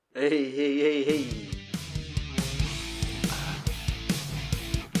Hey, hey, hey, hey.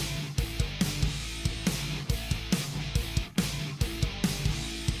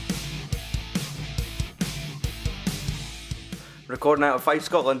 Recording out of Fife,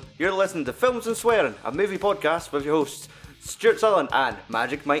 Scotland, you're listening to Films and Swearing, a movie podcast with your hosts, Stuart Sutherland and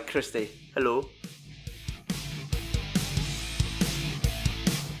Magic Mike Christie. Hello.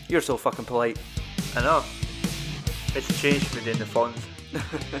 You're so fucking polite. I know. It's changed me in the fonts.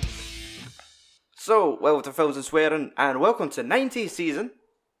 So, welcome to Films and Swearing, and welcome to 90s season.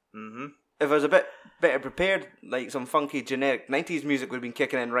 Mm-hmm. If I was a bit better prepared, like some funky generic 90s music would have been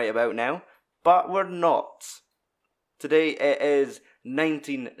kicking in right about now, but we're not. Today it is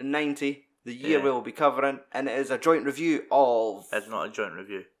 1990, the year Yeah. we will be covering, and it is a joint review of... It's not a joint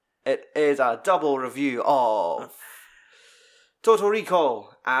review. It is a double review of Total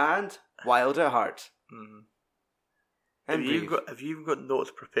Recall and Wild at Heart. Mm-hmm. And Have you even got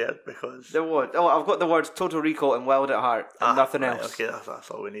notes prepared? Because there was. Oh, I've got the words Total Recall and Wild at Heart and nothing right, else. Okay, that's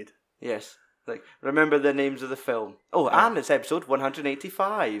all we need. Yes. Like, remember the names of the film. Oh, Yeah. and it's episode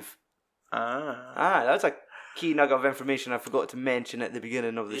 185. That's a key nugget of information I forgot to mention at the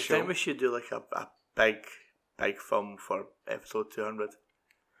beginning of the You show. think we should do like a big film for episode 200?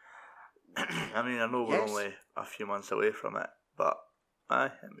 I mean, I know we're Yes. only a few months away from it, but I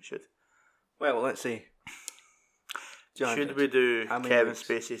think we should. Well, let's see. Should we do How many Kevin weeks?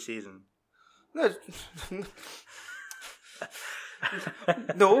 Spacey season?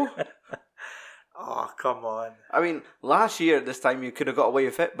 No. Oh, come on. I mean, last year at this time you could have got away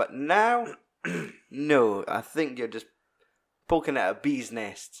with it, but now, no. I think you're just poking at a bee's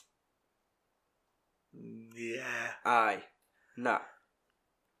nest. Yeah. Aye. Nah.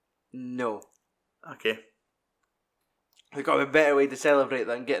 No. Okay. We've got a better way to celebrate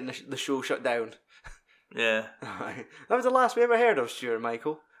than getting the show shut down. Yeah. Aye. That was the last we ever heard of Stuart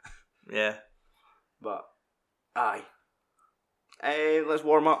Michael. Yeah. But, aye. Let's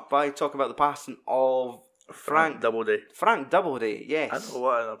warm up by talking about the passing of Frank Doubleday. Frank Doubleday, yes. I don't know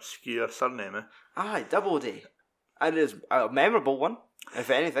what an obscure surname, eh? Aye, Doubleday. And it is a memorable one, if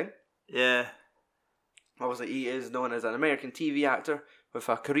anything. Yeah. Obviously, he is known as an American TV actor with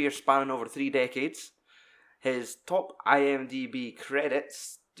a career spanning over 3 decades. His top IMDb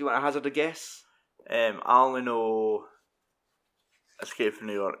credits, do you want to hazard a guess? I only know Escape from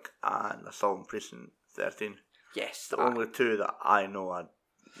New York and Assault on Precinct 13. Yes. The only two that I know. I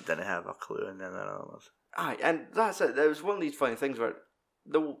didn't have a clue in then the others. Aye, and that's it. There was one of these funny things where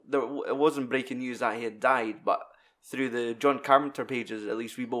it wasn't breaking news that he had died, but through the John Carpenter pages, at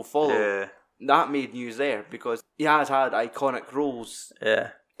least we both follow, Yeah. that made news there because he has had iconic roles Yeah.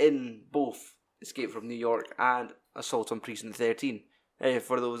 in both Escape from New York and Assault on Precinct 13.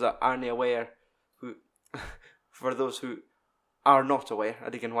 For those that aren't aware, for those who are not aware, I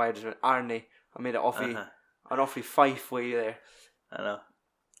think in why I just went Arnie, I made it an awfully Fife way there. I know.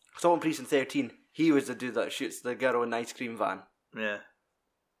 Assault on Precinct 13, he was the dude that shoots the girl in the ice cream van. Yeah.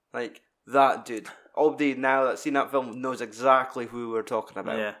 Like, that dude. Everybody now that's seen that film knows exactly who we're talking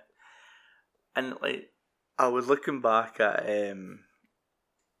about. Yeah. And like, I was looking back at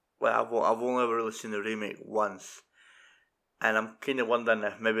well, I've only ever really seen the remake once, and I'm kind of wondering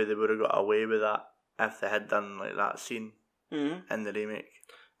if maybe they would have got away with that if they had done like that scene Mm-hmm. in the remake.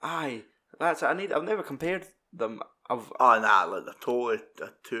 Aye. That's it. I've never compared them. Oh, nah, like they're totally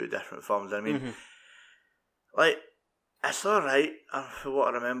two different films. I mean, Mhm. like, it's alright for what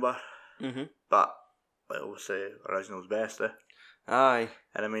I remember, Mm-hmm. but like obviously original's best, eh? Aye.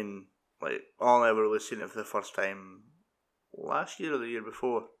 And I mean, like, I only ever really seen it for the first time last year or the year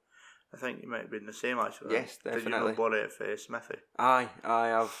before. I think you might have been the same actually. Yes, Did definitely. you not bought it for Smithy? Aye.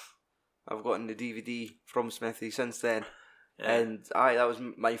 I've gotten the DVD from Smithy since then. Yeah. And that was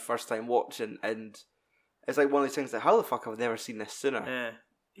my first time watching, and it's like one of these things that how the fuck I've never seen this sooner. Yeah.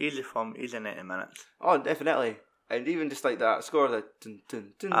 Easy film, easy 90 minutes. Oh, definitely. And even just like that score, the dun,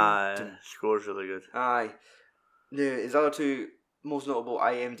 dun, dun, dun. Score's really good. Aye. His other two most notable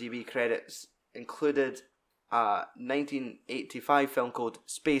IMDb credits included a 1985 film called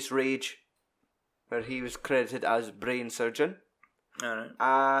Space Rage, where he was credited as brain surgeon, Alright.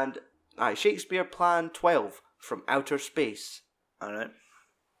 and Shakespeare Plan 12 from Outer Space Alright.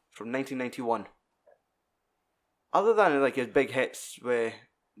 from 1991. Other than like his big hits with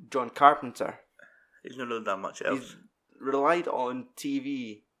John Carpenter, He's not really done much else. he's relied on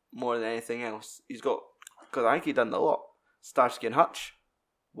TV more than anything else. He's got, because I think he's done a lot, Starsky and Hutch,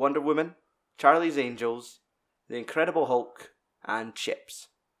 Wonder Woman, Charlie's Angels, The Incredible Hulk, and Chips.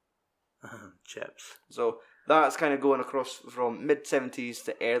 Chips. So that's kind of going across from mid-70s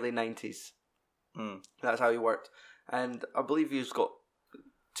to early 90s. Mm. That's how he worked. And I believe he's got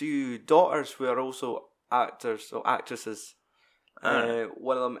two daughters who are also actors or actresses.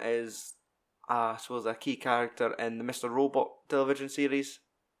 One of them is, I suppose, a key character in the Mr. Robot television series.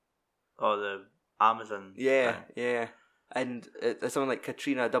 Oh, the Amazon. Yeah, thing. yeah. And it's someone like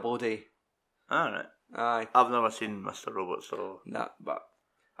Katrina Doubleday. Alright. Aye. I've never seen Mr. Robot, so... Nah, but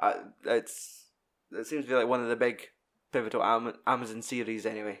it seems to be like one of the big pivotal Amazon series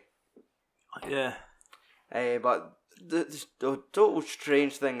anyway. Yeah. But the total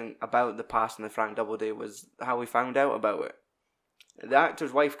strange thing about the passing of Frank Doubleday was how we found out about it. The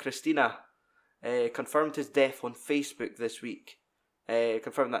actor's wife, Christina, confirmed his death on Facebook this week.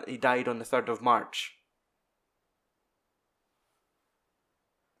 Confirmed that he died on the 3rd of March.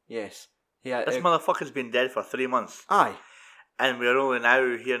 Yes. This motherfucker's been dead for 3 months. Aye. And we're only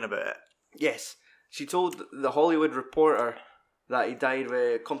now hearing about it. Yes. She told the Hollywood Reporter that he died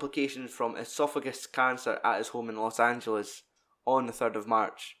with complications from esophagus cancer at his home in Los Angeles on the 3rd of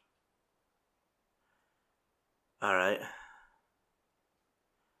March. Alright.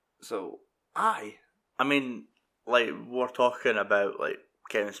 So, aye. I mean, like, we're talking about, like,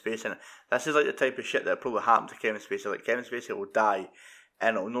 Kevin Spacey. And this is, like, the type of shit that probably happened to Kevin Spacey. Like, Kevin Spacey will die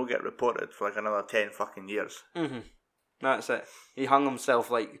and it'll not get reported for, like, another 10 fucking years. Mm-hmm. That's it. He hung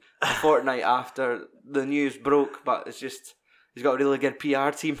himself, like, a fortnight after the news broke, but it's just... He's got a really good PR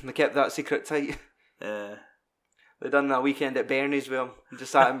team. They kept that secret tight. Yeah. They done that weekend at Bernie's with him. He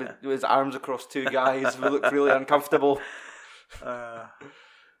just sat with his arms across two guys who looked really uncomfortable.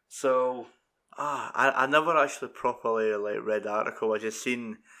 So... I never actually properly, like, read the article. I just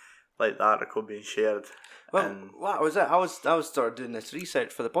seen, like, the article being shared. Well, and what was it? I was started doing this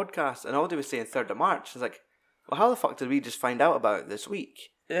research for the podcast, and all they were saying 3rd of March. I was like, well, how the fuck did we just find out about it this week?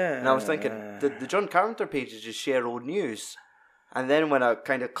 Yeah. And I was thinking, did the John Carpenter pages just share old news? And then when I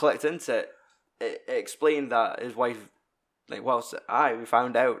kind of clicked into it, it explained that his wife, like, we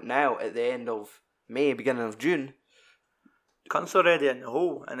found out now at the end of May, beginning of June. Cunt's already in the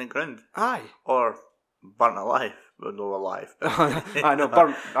hole, in the ground. Aye. Or burnt alive. Well, no, alive. I know,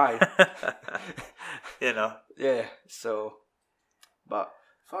 burnt, aye. You know. Yeah, so, but,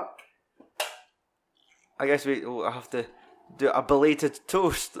 fuck. I guess we'll have to do a belated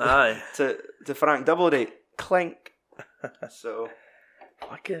toast to Frank Doubleday. Clink. So,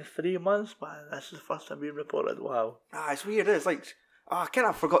 fucking 3 months, man. This is the first time being reported. Wow. It's weird. It's like, I kind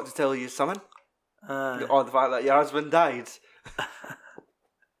of forgot to tell you something. Or the fact that your husband died.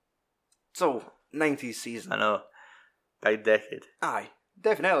 So, 90s season. I know. Big decade. Aye,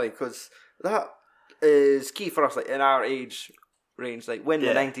 definitely, because that is key for us, like, in our age range. Like, when the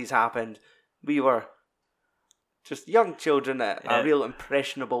 90s happened, we were just young children at a real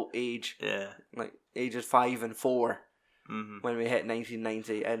impressionable age. Yeah. Like, ages 5 and 4 when we hit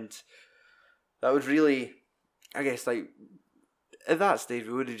 1990. And that was really, I guess, like, at that stage,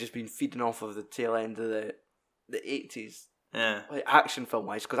 we would have just been feeding off of the tail end of the 80s. Yeah. Like, action film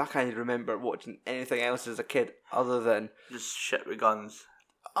wise, because I can't remember watching anything else as a kid other than just shit with guns.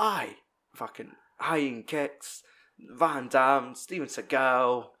 Aye. Fucking high kicks, Van Damme, Steven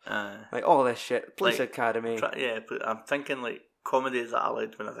Seagal, like all this shit. Police like, Academy. But I'm thinking like comedies that I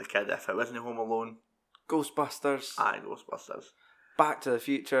liked when I was a kid. If it wasn't Home Alone, Ghostbusters. Aye, Ghostbusters. Back to the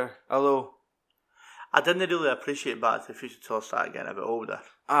Future. Although I didn't really appreciate Back to the Future till I started getting a bit older.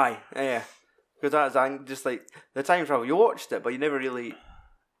 Aye, yeah. Because that's just like the time travel. You watched it, but you never really.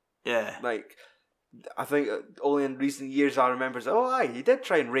 Yeah. Like, I think only in recent years I remember. Oh, aye, he did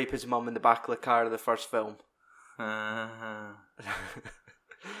try and rape his mum in the back of the car of the first film.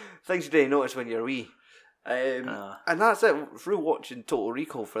 Things you didn't notice when you're wee. And that's it. Through watching Total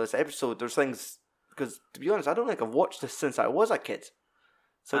Recall for this episode, there's things. Because to be honest, I don't think I've watched this since I was a kid.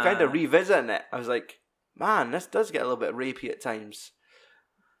 So kind of revisiting it, I was like, man, this does get a little bit rapey at times.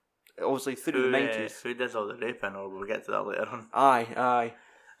 Obviously through the 90s. Who does all the raping, or we'll get to that later on. Aye.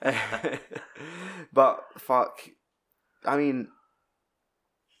 But, fuck. I mean,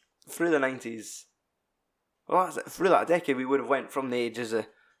 through the 90s, through that decade, we would have went from the ages of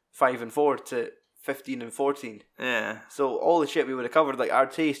 5 and 4 to 15 and 14. Yeah. So all the shit we would have covered, like our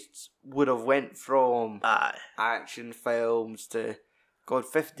tastes would have went from action films to,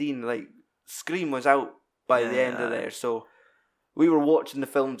 15, like, Scream was out by the end of there, so we were watching the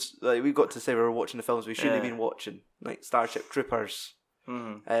films, like, we got to say we were watching the films we shouldn't have been watching, like Starship Troopers,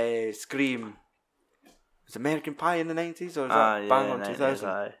 Scream. Was American Pie in the 90s, or was that Bang on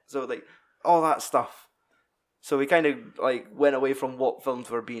 2000? So, like, all that stuff. So we kind of, like, went away from what films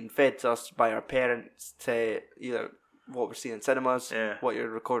were being fed to us by our parents to either what we're seeing in cinemas, what you're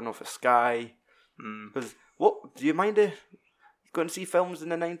recording off of Sky. Because, do you mind going to see films in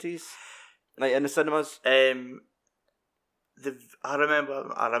the 90s? Like, in the cinemas? The I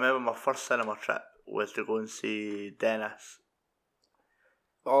remember my first cinema trip was to go and see Dennis,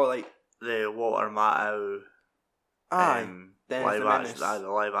 Oh, like, the Walter Matthau Dennis the Menace. the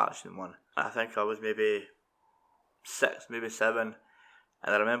live action one. I think I was maybe 6, maybe 7, and I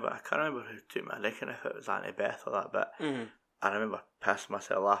can't remember who took my licking, if it was Auntie Beth or that, but I remember pissing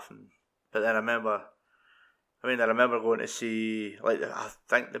myself laughing. But then I remember going to see, like, I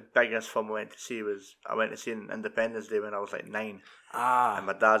think the biggest film I went to see was, I went to see Independence Day when I was like 9. And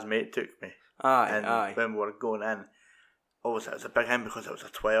my dad's mate took me. When we were going in, obviously it was a big thing because it was a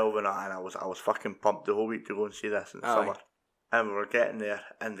 12 and I was fucking pumped the whole week to go and see this in the summer. And we were getting there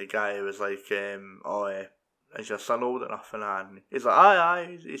and the guy was like, is your son old enough? And he's like,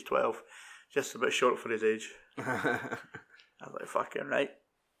 aye, he's 12. Just a bit short for his age. I was like, fucking right.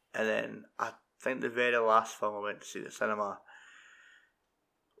 And then I think the very last film I went to see at the cinema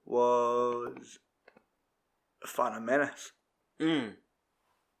was Phantom Menace.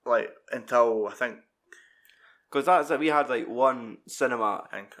 Like, until I think... Because that's it, we had like one cinema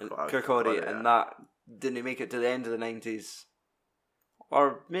in Kirkcaldy, and that didn't make it to the end of the 90s.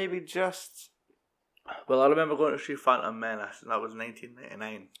 Or maybe just... Well, I remember going to see Phantom Menace, and that was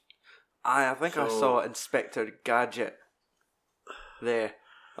 1999. I think I saw Inspector Gadget there.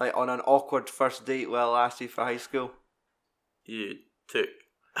 Like on an awkward first date while Lassie for high school. You took...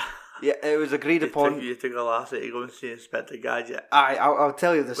 Yeah, it was agreed upon. You took a Lassie to go and see Inspector Gadget. I'll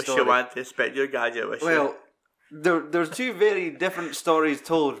tell you the story. Wish you wanted to inspect your gadget, Well, there's two very different stories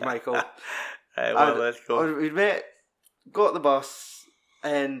told, Michael. Let's go. We met, got the bus,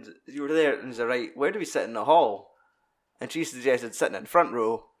 and you were there, and he said, right, where do we sit in the hall? And she suggested sitting in front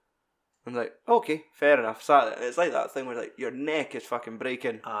row. I'm like, okay, fair enough. So it's like that thing where like your neck is fucking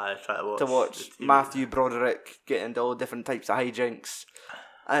breaking to watch Matthew Broderick get into all different types of hijinks,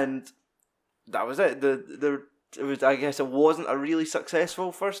 and that was it. It was, I guess, it wasn't a really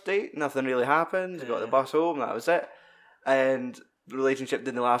successful first date. Nothing really happened. Got the bus home. That was it, and the relationship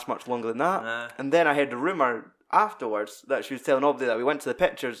didn't last much longer than that. And then I heard the rumor afterwards that she was telling Obdi that we went to the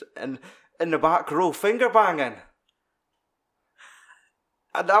pictures and in the back row finger banging.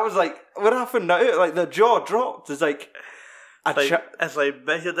 And I was like, what happened now? Like, the jaw dropped. It's like... It's like,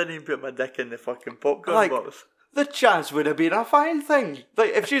 bitch, I didn't even put my dick in the fucking popcorn box. The chance would have been a fine thing.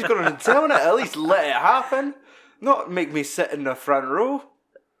 Like, if she's going to tell it, at least let it happen. Not make me sit in the front row.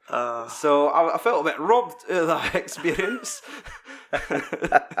 So I felt a bit robbed of that experience.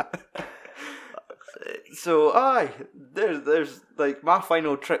 So, there's like my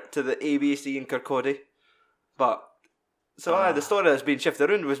final trip to the ABC in Kirkcaldy. But... So the story that's been shifted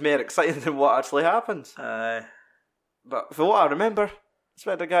around was more exciting than what actually happened. But for what I remember,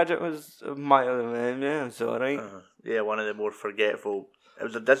 Inspector Gadget was it's alright. One of the more forgetful. It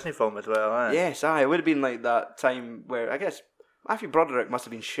was a Disney film as well, Yes, it would have been like that time where I guess Matthew Broderick must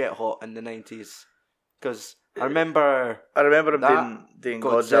have been shit hot in the 90s. Because I remember him doing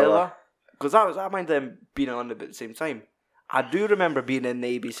Godzilla. Because I mind them being on at the same time. I do remember being in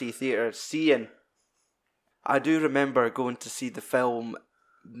the ABC theatre I do remember going to see the film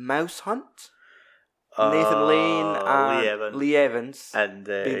Mouse Hunt. Nathan Lane and Lee Evans and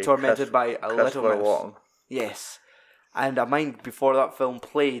being tormented by a little mouse. Walton. Yes. And I mind before that film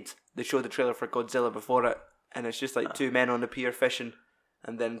played, they showed the trailer for Godzilla before it, and it's just like two men on the pier fishing,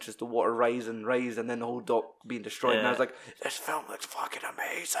 and then just the water rise, and then the whole dock being destroyed. And I was like, this film looks fucking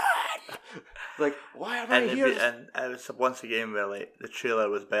amazing. Like, why am I here? And it was once again where like the trailer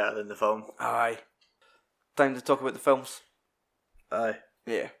was better than the film. Aye. Time to talk about the films. Aye.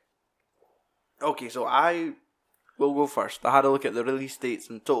 Yeah. Okay, so I will go first. I had a look at the release dates,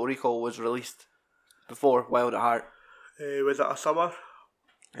 and Total Recall was released before Wild at Heart. Was it a summer?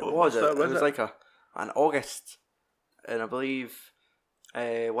 It was like an August, and I believe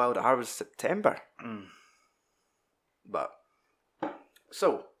Wild at Heart was September. But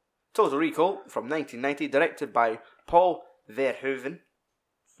so Total Recall from 1990, directed by Paul Verhoeven.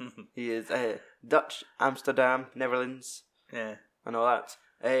 He is Dutch, Amsterdam, Netherlands, and all that.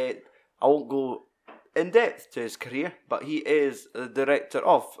 I won't go in depth to his career, but he is the director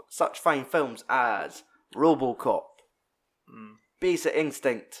of such fine films as RoboCop, Basic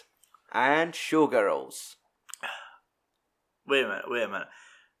Instinct, and Showgirls. Wait a minute.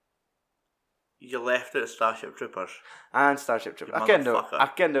 You left out Starship Troopers. And Starship Troopers. I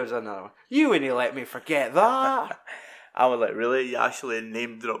can there was another one. You wouldn't let me forget that. I was like, really? You actually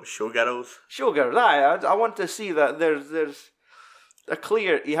name drop Showgirls? Showgirls, I want to see that there's a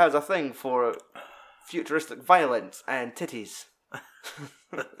clear... He has a thing for futuristic violence and titties.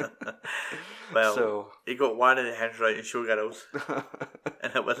 Well, So he got one of the handwriting showgirls,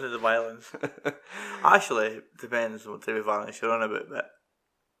 and it wasn't the violence. Actually, depends on what type of violence you're on about, but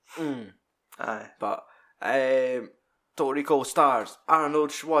aye. But Total Recall stars Arnold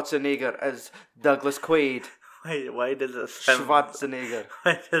Schwarzenegger as Douglas Quaid. Why does it sound? Schwarzenegger.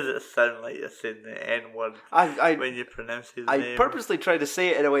 Why does it sound like you're saying the N word I when you pronounce his I name? purposely tried to say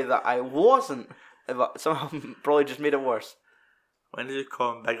it in a way that I wasn't, but somehow probably just made it worse. When did you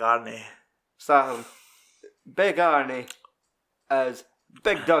call him Big Arnie? So, Big Arnie as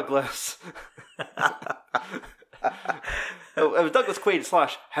Big Douglas. It was Douglas Quaid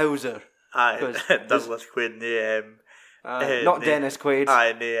 / Hauser. Aye, Douglas Quaid, Not Dennis Quaid.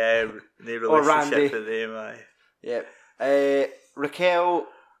 Aye, no Or Randy. relationship with him, aye. Yep. Raquel,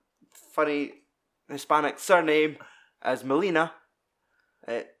 funny Hispanic surname, as Melina.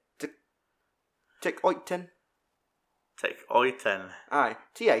 Ticoitin. Ticoitin. Aye.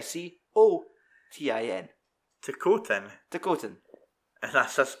 Ticotin. Ticotin. Ticotin. And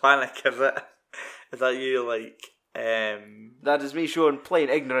that's Hispanic, is it? Is that you, like, That is me showing plain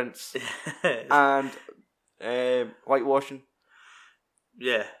ignorance and whitewashing.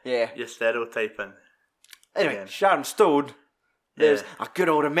 Yeah. Yeah. You're stereotyping. Anyway, Again. Sharon Stone. There's Yeah. a good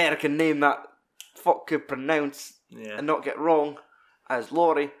old American name that fuck could pronounce Yeah. and not get wrong as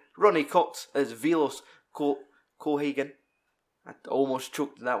Laurie. Ronnie Cox as Velos Cohagen. I almost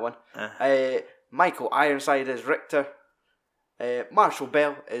choked on that one. Michael Ironside as Richter. Marshall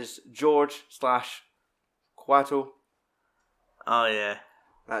Bell is George / Quato. Oh, yeah.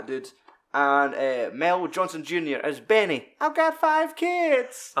 That dude. And Mel Johnson Jr. as Benny. I've got 5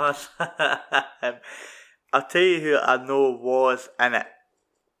 kids. Oh, I'll tell you who I know was in it.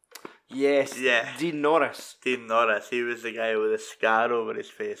 Yes. Yeah. Dean Norris. Dean Norris. He was the guy with the scar over his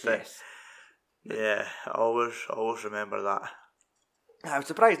face. Yes. Yeah, I always remember that. I'm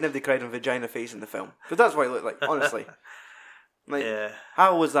surprised nobody cried on Vagina Face in the film. Because that's what it looked like, honestly. Like, Yeah.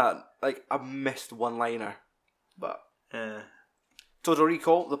 how was that? Like, a missed one-liner. But, Yeah. Total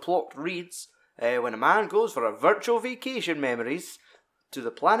Recall, the plot reads, when a man goes for a virtual vacation memories to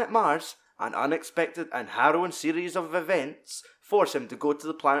the planet Mars, an unexpected and harrowing series of events force him to go to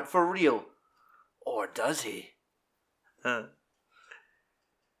the planet for real. Or does he? Huh.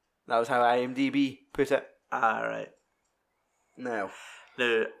 That was how IMDb put it. Alright. Now,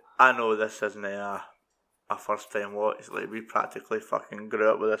 I know this isn't a first time watch. Like, we practically fucking grew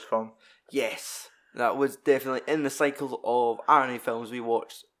up with this film. yes, that was definitely in the cycle of Arnie films we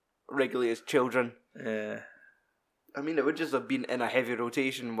watched regularly as children. Yeah. I mean, it would just have been in a heavy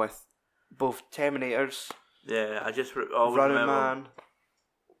rotation with both Terminators, Yeah, I just always Running remember Man,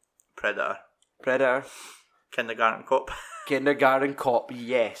 Predator, Predator, Kindergarten Cop. Kindergarten Cop.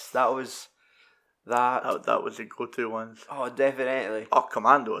 Yes, that was that. That was the go-to ones. Oh, definitely. Oh,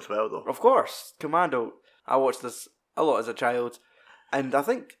 Commando as well, though. Of course, Commando. I watched this a lot as a child, and I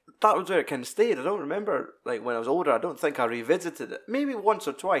think that was where it kind of stayed. I don't remember, like, when I was older, I don't think I revisited it. Maybe once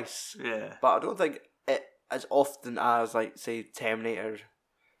or twice, Yeah. but I don't think it as often as, like, say, Terminator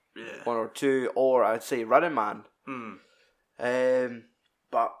Yeah. 1 or 2, or I'd say Running Man.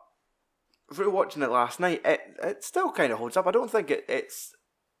 But through watching it last night, it still kind of holds up. I don't think it's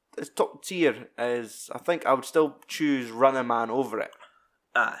top tier as I think I would still choose Running Man over it.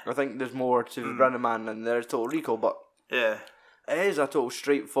 Aye. I think there's more to Running Man than there is Total Recall, but Yeah. it is a total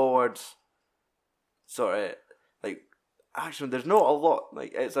straightforward sort of, like, actually there's not a lot,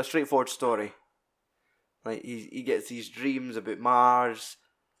 like, it's a straightforward story. Like, he gets these dreams about Mars,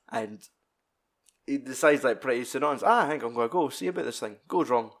 and he decides, like, pretty soon on, I think I'm going to go see about this thing. Goes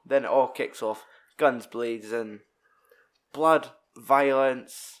wrong. Then it all kicks off. Guns, blades, and blood,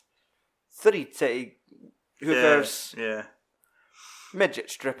 violence, 3 titty hookers, Yeah. midget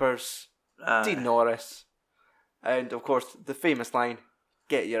strippers, Aye. Dean Norris, and, of course, the famous line,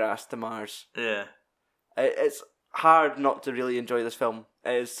 get your ass to Mars. Yeah. It's hard not to really enjoy this film.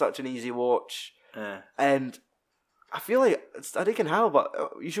 It is such an easy watch. Yeah. And I feel like, I think in how, but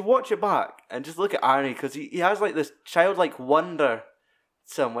you should watch it back and just look at Arnie, because he has like this childlike wonder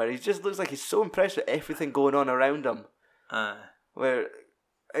somewhere. He just looks like he's so impressed with everything going on around him. Where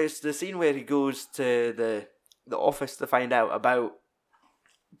it's the scene where he goes to the office to find out about,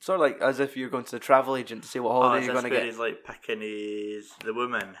 sort of like as if you're going to the travel agent to see what holiday you're going to get. He's like picking the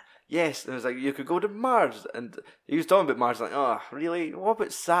woman. Yes, it was like, you could go to Mars, and he was talking about Mars, like, oh, really? What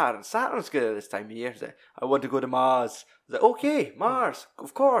about Saturn? Saturn's good at this time of year. He's like, I want to go to Mars. He's like, okay, Mars,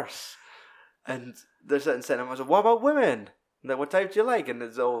 of course. And they're sitting saying, I was like, what about women? And like, what type do you like? And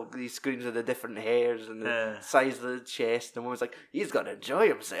there's all these screens of the different hairs and the size of the chest, and woman's like, he's got to enjoy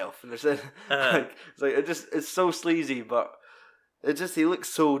himself. And they're saying, like, it's so sleazy, but It just, he looks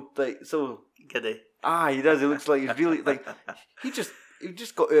so, like, so... Giddy. He does. He looks like he's really, like, he just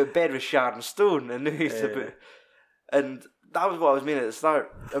got out of bed with Sharon Stone, and now he's about... And that was what I was meaning at the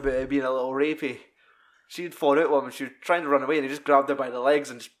start, about it being a little rapey. She'd fallen out with him, and she was trying to run away, and he just grabbed her by the legs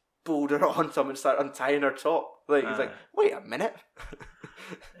and just pulled her onto him and started untying her top. Like, he's like, wait a minute.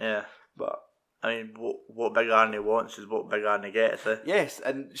 Yeah. But... I mean, what Big Arnie wants is what Big Arnie gets, eh? Yes,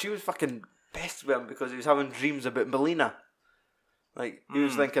 and she was fucking pissed with him because he was having dreams about Melina. Like, he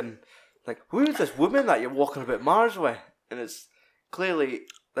was thinking, like, who is this woman that you're walking about Mars with? And it's clearly,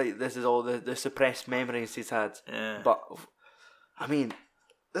 like, this is all the suppressed memories he's had. Yeah. But, I mean,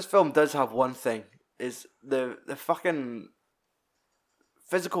 this film does have one thing, is the fucking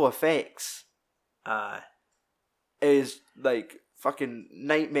physical effects. Aye. Is, like, fucking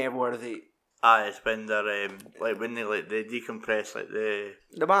nightmare worthy. It's when they're like when they decompress like the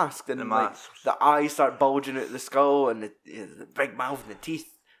mask and like the eyes start bulging out the skull and the big mouth and the teeth.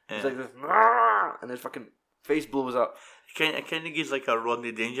 Yeah. It's like this, and his fucking face blows up. It kind of gives like a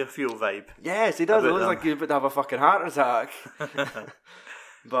Rodney Dangerfield vibe. Yes, he does. It looks like he's about to have a fucking heart attack.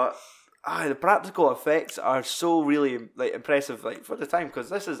 But the practical effects are so really like impressive, like for the time, because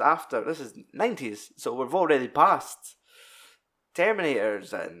this is 90s, so we've already passed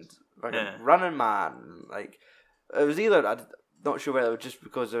Terminators and Running Man. Like, it was either, I'm not sure whether it was just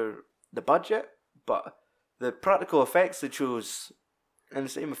because of the budget, but the practical effects they chose, and the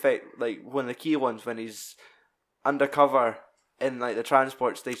same effect, like one of the key ones when he's undercover in like the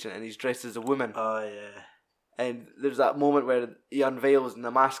transport station and he's dressed as a woman. Oh yeah. And there's that moment where he unveils and the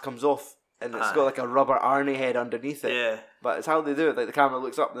mask comes off and it's got like a rubber Arnie head underneath it. Yeah. But it's how they do it. Like the camera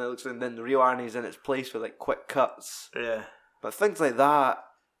looks up and then the real Arnie's in its place with like quick cuts. Yeah. But things like that,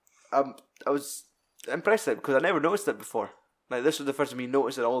 I was impressed because I never noticed it before. Like, this was the first time me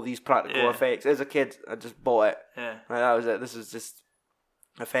noticing all these practical effects. As a kid, I just bought it. Yeah. Like, that was it. This is just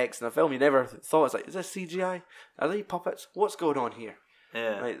effects in a film. You never thought, it's like, is this CGI? Are they puppets? What's going on here?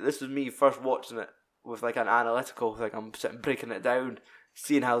 Yeah. Like, this was me first watching it with like an analytical, like I'm sitting breaking it down,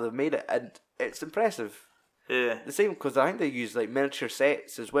 seeing how they've made it, and it's impressive. Yeah. The same, because I think they use like miniature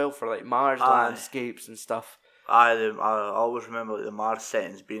sets as well for like Mars landscapes and stuff. I always remember like the Mars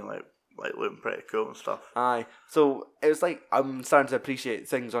settings being like looking pretty cool and stuff. Aye. So it was like I'm starting to appreciate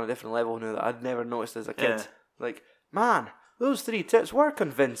things on a different level now that I'd never noticed as a kid. Yeah. Like, man, those 3 tits were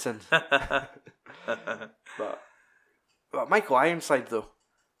convincing. but Michael Ironside though,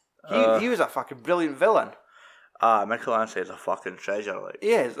 he was a fucking brilliant villain. Michael Ironside's a fucking treasure. Like,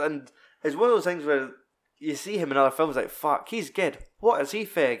 yes, and it's one of those things where you see him in other films like, fuck, he's good. What is he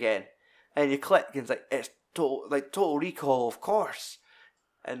for again? And you click and it's like, it's Total Recall, of course.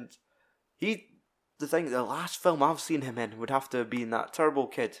 And the last film I've seen him in would have to have been that Turbo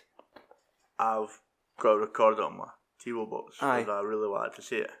Kid. I've got a recorder on my TiVo box because I really wanted to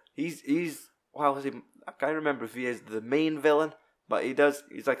see it. He's I can't remember if he is the main villain, but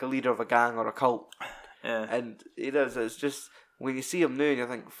he's like a leader of a gang or a cult. Yeah. And it's just, when you see him now, you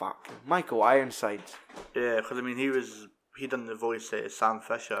think, fuck, Michael Ironside. Yeah, because I mean, he done the voice of Sam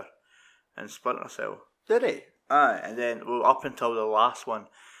Fisher in Splinter Cell. Did he? And then, up until the last one,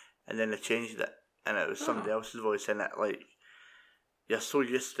 and then they changed it, and it was somebody else's voice in it. Like, you're so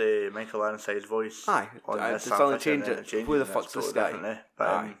used to Michael Ironside's voice. On this Sam Fisher, change it. Who the fuck's this guy?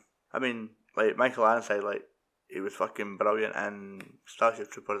 But I mean, like Michael Ironside, like he was fucking brilliant in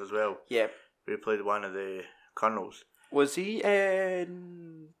Starship Troopers as well. Yeah. We played one of the colonels. Was he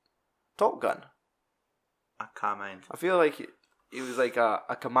in Top Gun? I can't mind. I feel like he was like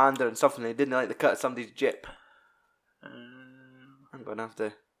a commander and something. They didn't like the cut of somebody's jip. I'm gonna have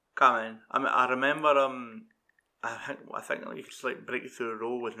to. Can't mind. I remember. I think like his like breakthrough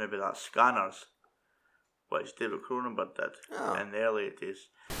role was maybe that Scanners, which David Cronenberg did in the early 80s.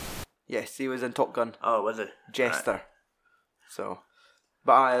 Yes, he was in Top Gun. Oh, was he? Jester. Right. So.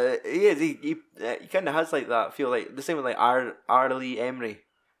 But he kind of has like that. I feel like the same with like R. Lee Emery.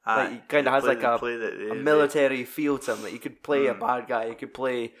 Like he kind of has like a military feel to him. Like you could play a bad guy, you could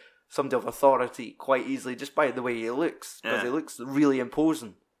play somebody of authority quite easily just by the way he looks, because he looks really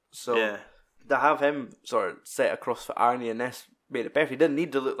imposing. So to have him sort of set across for Arnie in this made it perfect. He didn't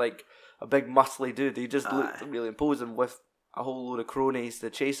need to look like a big muscly dude. He just looked really imposing with a whole load of cronies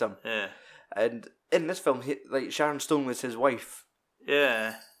to chase him. Yeah. And in this film, like Sharon Stone was his wife.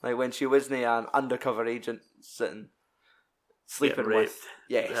 Yeah. Like when she wasn't an undercover agent sleeping with.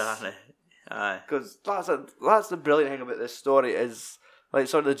 Yes. Aye. Because that's the brilliant thing about this story is like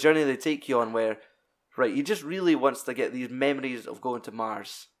sort of the journey they take you on where, right, he just really wants to get these memories of going to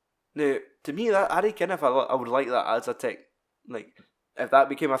Mars. Now, to me, that I reckon if I would like that as a tech, like if that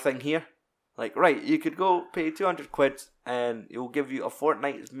became a thing here, Like, right, you could go pay 200 quid and it will give you a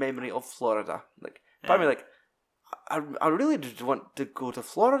fortnight's memory of Florida. Like, part of me, like, I really just want to go to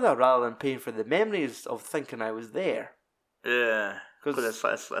Florida rather than paying for the memories of thinking I was there. Yeah, because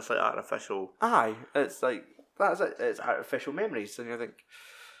it's like artificial. Aye, it's like, that's it, it's artificial memories, and you think,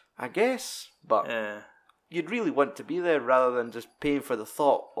 I guess, but you'd really want to be there rather than just paying for the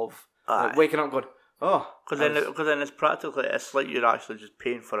thought of like, waking up going, oh. Because then it's practically, it's like you're actually just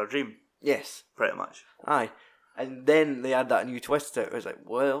paying for a dream. Yes. Pretty much. Aye. And then they add that new twist to it. It was like,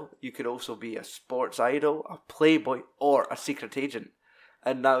 well, you could also be a sports idol, a playboy, or a secret agent.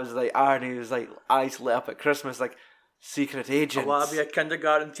 And that was like, Arnie was like, eyes lit up at Christmas, like, secret agent. I want to be a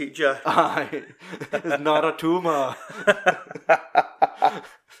kindergarten teacher. Aye. It's not a tumor.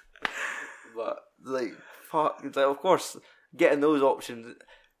 But, like, fuck. It's like, of course, getting those options,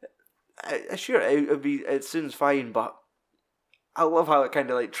 sure, it sounds fine, but I love how it kind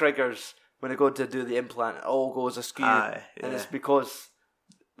of like triggers when they go to do the implant, it all goes askew. And it's because,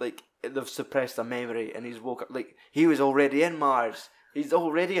 like, they've suppressed a memory and he's woke up, like, he was already in Mars. He's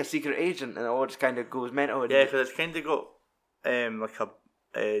already a secret agent, and it all just kind of goes mental. Yeah, because it's kind of got like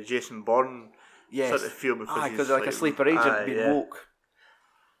a Jason Bourne sort of feel, because like a sleeper agent being woke.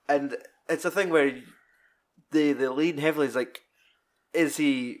 And it's a thing where they lean heavily. Is like, is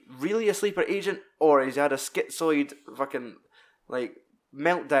he really a sleeper agent, or has he had a schizoid fucking like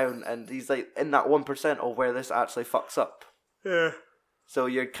meltdown, and he's like in that 1% of where this actually fucks up? Yeah. So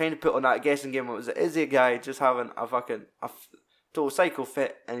you're kind of put on that guessing game. Is he a guy just having a fucking total psycho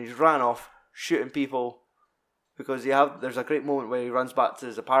fit, and he's ran off shooting people? Because there's a great moment where he runs back to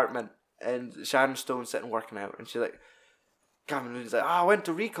his apartment and Sharon Stone's sitting working out, and she's like, Cameron, he's like, I went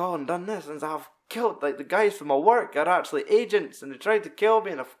to recon and done this, and I've killed, like, the guys from my work are actually agents, and they tried to kill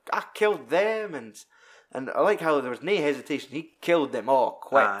me, and I killed them, and I like how there was no hesitation. He killed them all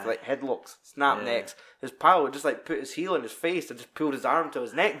quick, like headlocks, snap necks. His pal would just like put his heel in his face and just pulled his arm till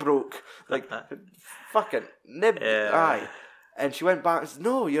his neck broke, like fucking nib. Aye. And she went back and said,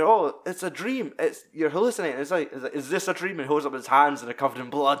 no, it's a dream. You're hallucinating. It's like, is this a dream? And he holds up his hands and they're covered in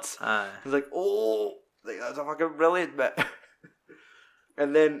blood. He's like, oh, like, that's a fucking brilliant bit.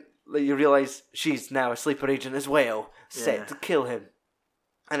 And then like, you realise she's now a sleeper agent as well, set to kill him.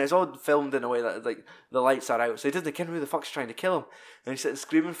 And it's all filmed in a way that like the lights are out, so he doesn't care who the fuck's trying to kill him. And he's sitting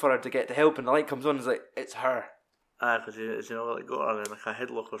screaming for her to get to help, and the light comes on and he's like, it's her. Because he's like got her in like a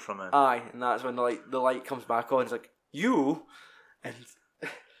headlock or something. Aye, and that's when the light comes back on. It's like, you? And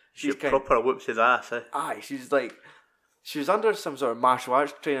she proper whoops his ass, eh? Aye, she was under some sort of martial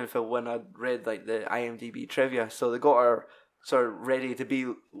arts training film when I read like the IMDb trivia, so they got her sort of ready to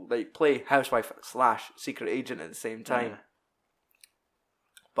be like play housewife / secret agent at the same time.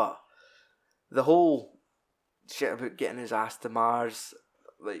 But the whole shit about getting his ass to Mars,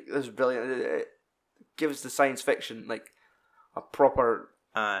 like, this is brilliant. It gives the science fiction like a proper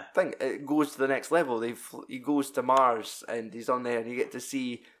thing. It goes to the next level. He goes to Mars and he's on there, and you get to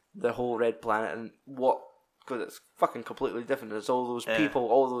see the whole red planet and because it's fucking completely different. There's all those people,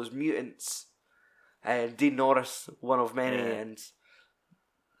 all those mutants, and Dean Norris, one of many, and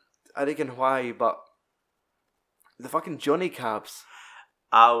I don't know why, but the fucking Johnny Cabs.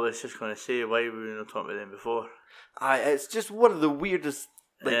 I was just going to say, why were we not talking about them before? It's just one of the weirdest.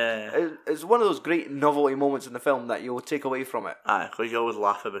 Like, it's one of those great novelty moments in the film that you'll take away from it. Because you always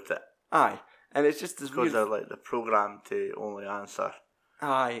laugh about it. And it's just this because they're like the programmed to only answer.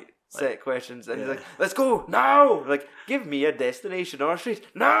 Set questions, and he's like, "Let's go now!" Like, give me a destination or a street.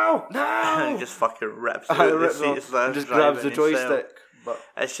 No. And he just fucking rips out the seats and just grabs the joystick. But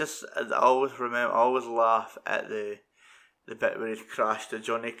it's just, I always laugh at the bit where he's crashed the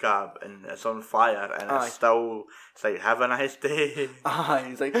Johnny Cab and it's on fire, and it's like, have a nice day.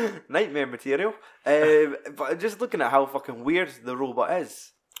 He's like, nightmare material. But just looking at how fucking weird the robot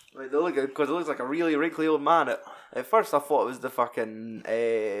is, like, because it looks like a really wrinkly old man. At first I thought it was the fucking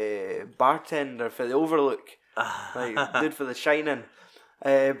bartender for the Overlook, like dude for The Shining.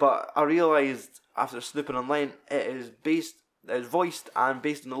 But I realised after snooping online, it is voiced and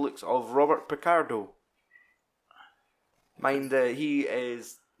based on the looks of Robert Picardo. Mind, he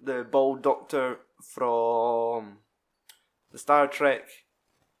is the bald doctor from the Star Trek,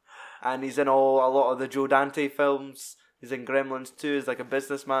 and he's in a lot of the Joe Dante films. He's in Gremlins 2 as like a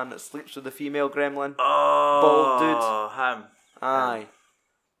businessman that sleeps with a female gremlin. Bald dude. Him. Aye,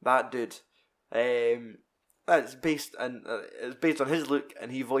 that dude. It's based on his look,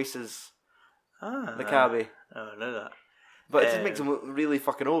 and he voices the cabbie. Oh, I know that. But it just makes him look really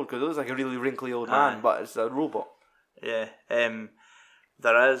fucking old, because he looks like a really wrinkly old man, but it's a robot. Yeah,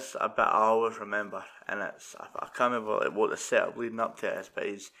 there is a bit I always remember, and I can't remember what the setup leading up to it is, but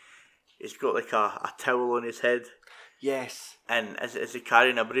he's got like a towel on his head. Yes. And is he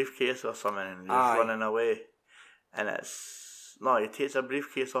carrying a briefcase or something and he's running away? And he takes a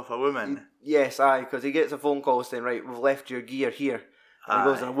briefcase off a woman. Yes, because he gets a phone call saying, right, we've left your gear here. And he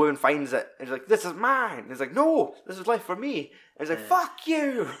goes and a woman finds it and he's like, this is mine. And he's like, no, this is left for me. And he's like, fuck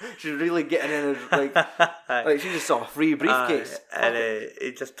you. She's really getting in his, like she just saw a free briefcase. And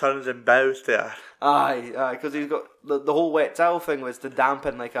he just turns and bows to her. Because he's got the whole wet towel thing was to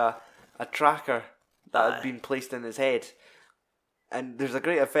dampen like a tracker that had been placed in his head. And there's a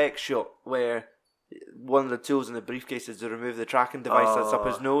great effect shot where one of the tools in the briefcase is to remove the tracking device that's up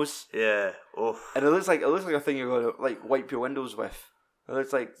his nose. Yeah. And it looks like a thing you're going to like wipe your windows with. It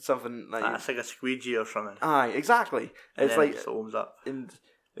looks like something like it's like a squeegee or something. Exactly. And it's then like it opens up and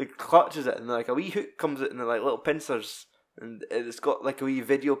it clutches it and like a wee hook comes out in the like little pincers and it's got like a wee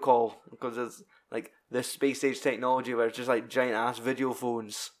video call because it's like this space age technology where it's just like giant ass video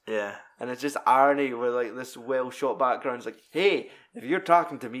phones. Yeah. And it's just irony with like this well shot background. It's like, hey, if you're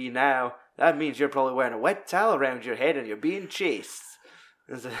talking to me now, that means you're probably wearing a wet towel around your head and you're being chased.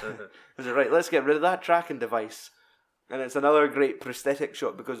 Is it right? Let's get rid of that tracking device. And it's another great prosthetic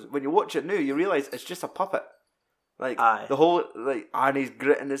shot because when you watch it now, you realise it's just a puppet. Like the whole Arnie's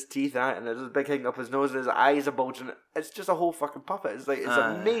gritting his teeth out, and there's this big thing up his nose, and his eyes are bulging. It's just a whole fucking puppet. It's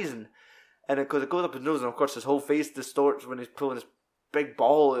amazing. And because it goes up his nose, and of course his whole face distorts when he's pulling this big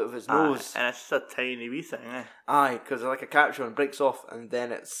ball out of his nose. And it's just a tiny wee thing, because like a capsule and breaks off, and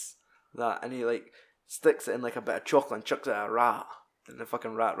then it's that, and he like sticks it in like a bit of chocolate and chucks it at a rat, and the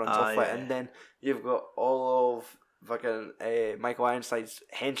fucking rat runs off it, and then you've got all of fucking Michael Ironside's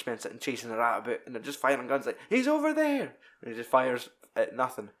henchmen sitting chasing the rat about, and they're just firing guns like, he's over there, and he just fires at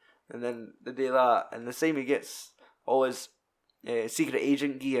nothing, and then they do that, and the same he gets all his secret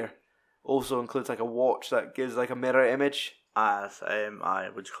agent gear also includes like a watch that gives like a mirror image. Would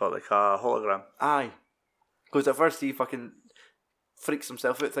you call it like a hologram? Because at first he fucking freaks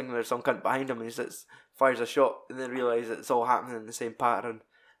himself out thinking there's some cunt behind him, and he fires a shot, and then realises it's all happening in the same pattern,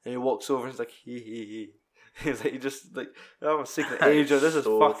 and he walks over and he's like, hee. He's like, I'm a secret agent. This is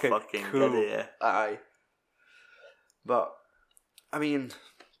so fucking cool. Giddy, yeah. But I mean,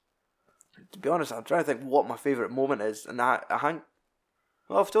 to be honest, I'm trying to think what my favourite moment is, and I think,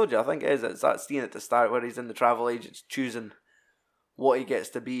 well, I've told you, I think it's that scene at the start where he's in the travel agents choosing what he gets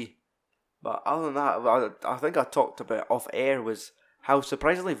to be. But other than that, I think I talked about off air was how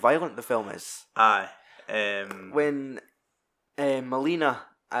surprisingly violent the film is. When Melina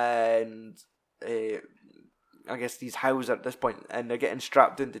and I guess these Hows at this point, and they're getting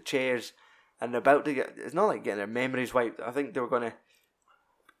strapped into chairs, and they're about to it's not like getting their memories wiped. I think they were going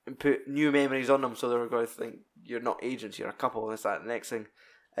to put new memories on them, so they were going to think, you're not agents, you're a couple, and it's that next thing.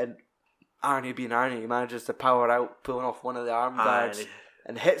 And Arnie being Arnie, he manages to power out, pulling off one of the arm guards,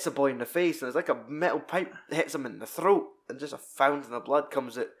 and hits a boy in the face, and it's like a metal pipe hits him in the throat, and just a fountain of blood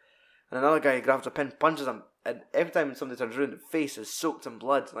comes out. And another guy grabs a pin, punches him, and every time somebody turns around, the face is soaked in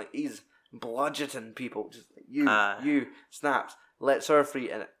blood, like he's bludgeoning people, just like, you snaps, lets her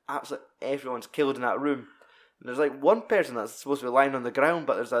free, and absolutely everyone's killed in that room. And there's like one person that's supposed to be lying on the ground,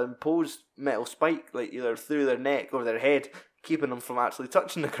 but there's an imposed metal spike, like either through their neck or their head, keeping them from actually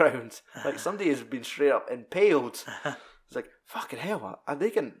touching the ground. Like somebody has been straight up impaled. It's like, fucking hell, are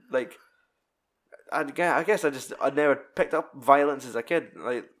they can like. I guess I never picked up violence as a kid.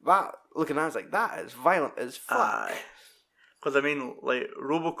 Like that, looking at it, I was like, that is violent as fuck. Because I mean, like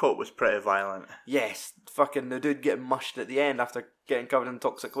RoboCop was pretty violent. Yes, fucking the dude getting mushed at the end after getting covered in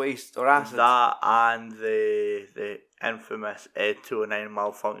toxic waste or acid. That and the infamous Ed 209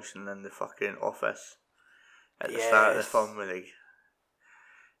 malfunction in the fucking office at the start of the film. Like,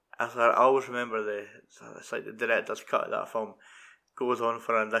 I always remember it's like the director's cut of that film goes on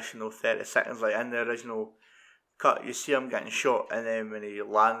for an additional 30 seconds. Like in the original cut, you see him getting shot, and then when he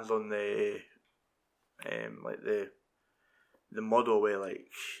lands on the the motorway, like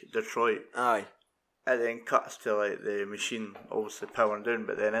Detroit, it then cuts to like the machine obviously powering down,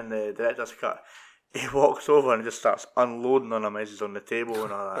 but then in the director's cut he walks over and just starts unloading on him as he's on the table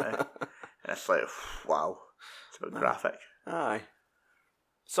and all that. And it's like, wow, it's a bit graphic.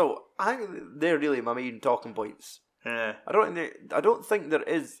 So I think they're really my main talking points. Yeah. I don't think there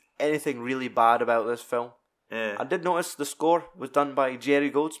is anything really bad about this film. Yeah. I did notice the score was done by Jerry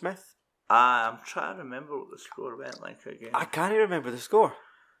Goldsmith. I'm trying to remember what the score went like again. I can't even remember the score.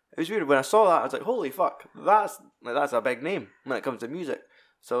 It was weird. When I saw that, I was like, holy fuck, that's a big name when it comes to music.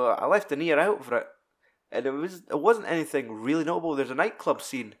 So I left an ear out for it. And it wasn't anything really notable. There's a nightclub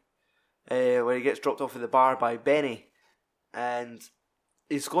scene where he gets dropped off at the bar by Benny. And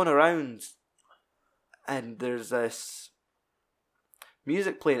he's going around, and there's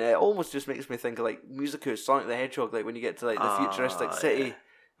music playing, it almost just makes me think of like Musical Sonic the Hedgehog, like when you get to like the futuristic city, yeah.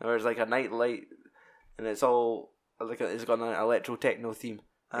 where there's like a night light, and it's all like it's got an electro techno theme.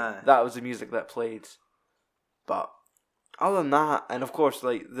 Aye. That was the music that played. But other than that, and of course,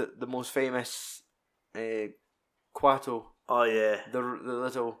 like the most famous Quato, Oh yeah. the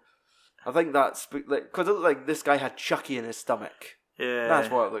little, I think that's like because it looked like this guy had Chucky in his stomach. Yeah. That's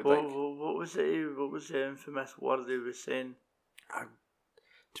what it looked like. What was it? What was the infamous word he was saying? To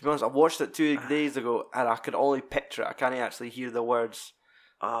be honest, I watched it 2 days ago and I could only picture it. I can't actually hear the words.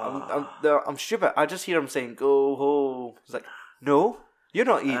 I'm stupid. I just hear him saying "Go home." It's like, no, you're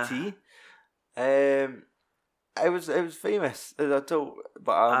not E.T. It was famous.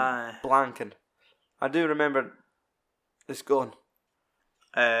 But I'm blanking. I do remember. It's gone.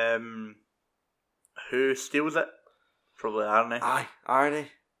 Who steals it? Probably Arnie. Aye, Arnie,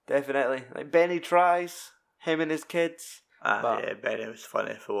 definitely. Like Benny tries him and his kids. Yeah, Benny was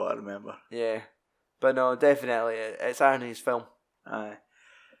funny for what I remember. Yeah, but no, definitely it's Arnie's film. Aye.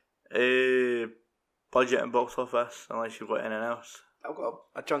 Budget and box office, unless you've got anything else. I've got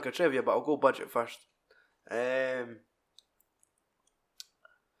a chunk of trivia, but I'll go budget first.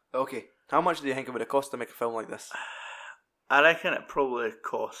 Okay, how much do you think it would have cost to make a film like this? I reckon it probably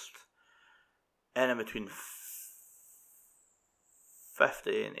cost in between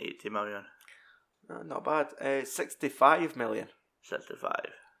 50 and 80 million. Not bad. 65 million.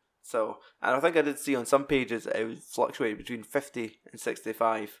 65. So, and I think I did see on some pages it was fluctuating between 50 and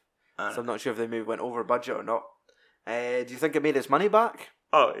 65. So I'm not sure if they maybe went over budget or not. Do you think it made its money back?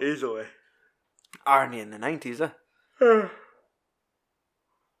 Oh, easily. Arnie in the 90s, eh?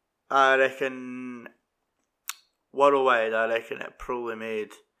 I reckon worldwide, I reckon it probably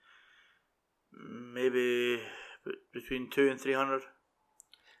made maybe between 200 and 300.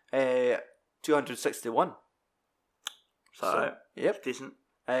 261. So, yep. Decent.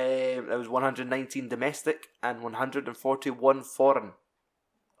 It was 119 domestic and 141 foreign.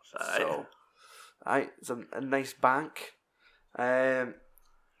 So, it's a nice bank. Now,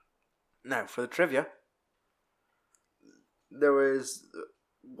 for the trivia, there was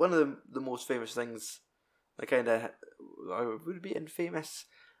one of the most famous things, that kind of would be infamous.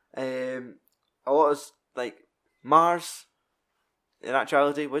 A lot of like Mars, in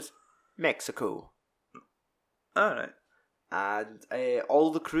actuality, was Mexico. Alright. And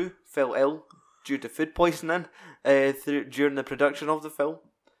all the crew fell ill due to food poisoning during the production of the film,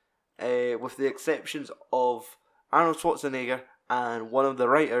 with the exceptions of Arnold Schwarzenegger and one of the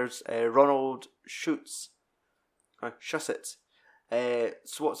writers, Ronald Shusett.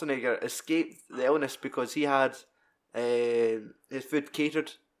 Schwarzenegger escaped the illness because he had his food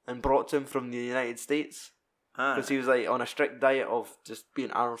catered and brought to him from the United States, because he was like on a strict diet of just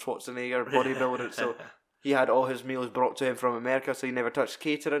being Arnold Schwarzenegger, bodybuilder. So he had all his meals brought to him from America, so he never touched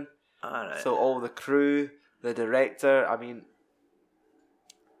catering. So all the crew, the director, I mean,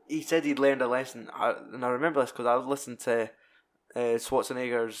 he said he'd learned a lesson, and I remember this because I was listening to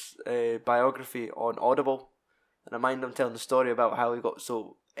Schwarzenegger's biography on Audible, and I mind him telling the story about how he got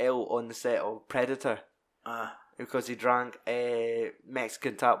so ill on the set of Predator because he drank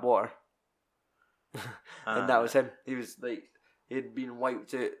Mexican tap water. And that was him. He was like, he'd been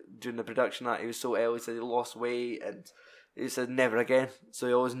wiped out during the production that he was so ill. He said he lost weight, and he said never again. So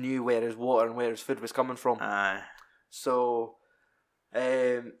he always knew where his water and where his food was coming from. So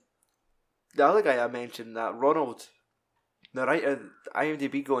the other guy I mentioned, that Ronald, the writer,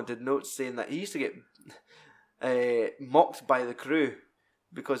 IMDb going to notes saying that he used to get mocked by the crew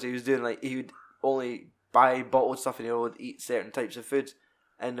because he was doing like, he would only buy bottled stuff and he would eat certain types of food,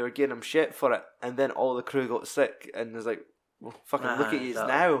 and they were giving him shit for it. And then all the crew got sick, and was like, well, fucking look at you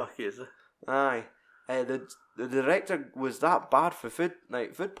now. Aye. The director was that bad for food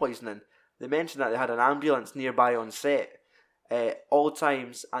poisoning. They mentioned that they had an ambulance nearby on set all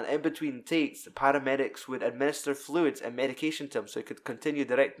times, and in between takes, the paramedics would administer fluids and medication to him so he could continue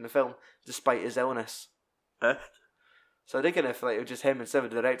directing the film despite his illness. So I reckon if like it was just him instead of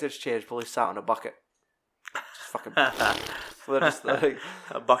the director's chair, he's probably sat on a bucket. Just fucking just, like,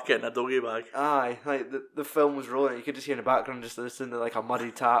 a bucket and a doggy bag. Aye, like the film was rolling, you could just hear in the background just listen to like a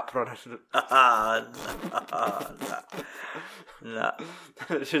muddy tap running. Nah.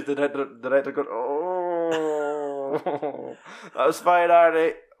 It's just the director going, oh, that was fine,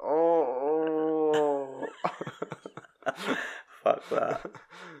 Arnie. Oh. Fuck that.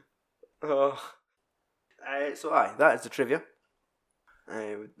 So that is the trivia.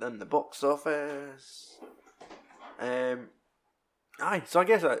 We've done the box office. So I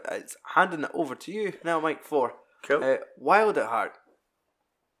guess it's handing it over to you now, Mike, for cool. Wild at Heart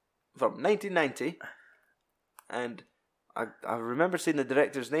from 1990, and I remember seeing the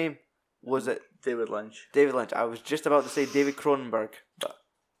director's name. Was it David Lynch? David Lynch. I was just about to say David Cronenberg, but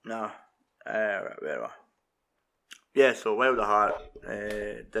No. Right, where am I? Yeah, so Wild at Heart,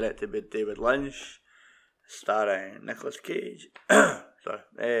 directed by David Lynch, starring Nicolas Cage.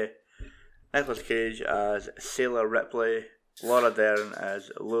 Nicolas Cage as Sailor Ripley, Laura Dern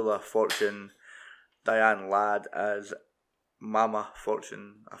as Lula Fortune, Diane Ladd as Mama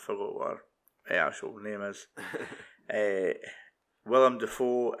Fortune. I forgot what her actual name is. Willem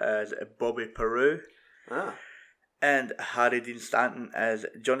Dafoe as Bobby Peru, and Harry Dean Stanton as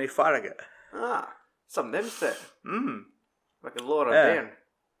Johnny Farragut. Some names there. Like a Laura Dern.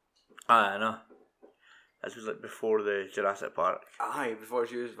 I know. This was like before the Jurassic Park. Aye, before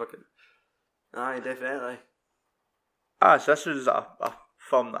she was fucking. Aye, definitely. So this was a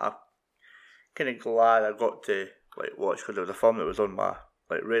film that I'm kind of glad I got to like watch, because it was a film that was on my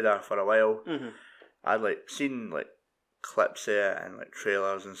like radar for a while. I'd like seen like clips of it and like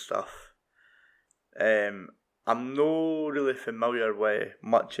trailers and stuff. I'm no really familiar with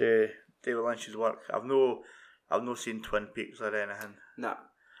much of David Lynch's work. I've no seen Twin Peaks or anything. Nah,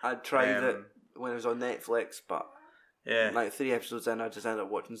 I tried it when it was on Netflix, but like 3 episodes in, I just ended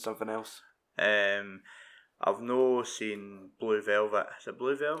up watching something else. I've no seen Blue Velvet. Is it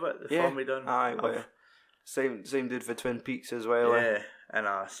Blue Velvet, the film we done? Aye, well, same dude for Twin Peaks as well. And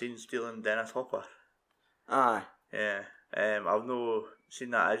I've seen Stealing Dennis Hopper. Aye. Yeah. I've no seen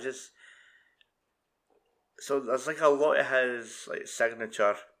that. I just... So there's like a lot of his like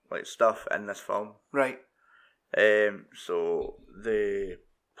signature like stuff in this film. Right. So the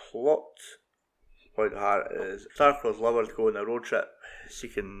plot Wild at Heart is star-crossed lovers go on a road trip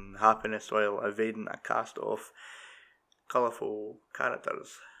seeking happiness while evading a cast of colourful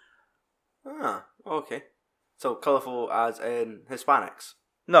characters. Okay. So colourful as in Hispanics?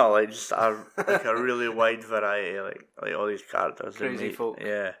 No, like just a really wide variety, like all these characters. Crazy folk.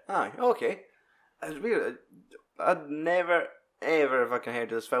 Yeah. Aye, okay. It's weird. I'd never, ever fucking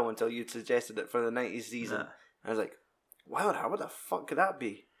heard of this film until you suggested it for the 90s season. Nah. I was like, wow, what the fuck could that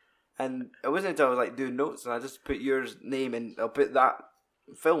be? And it wasn't until I was like doing notes and I just put your name and I'll put that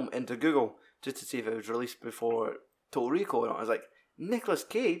film into Google just to see if it was released before Total Recall. And I was like, Nicolas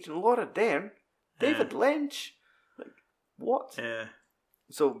Cage and Laura Dern, David Lynch. Like, what? Yeah.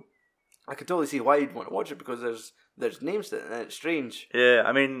 So I could totally see why you'd want to watch it, because there's names to it and it's strange. Yeah,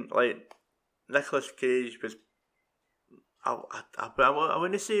 I mean, like, Nicolas Cage was... I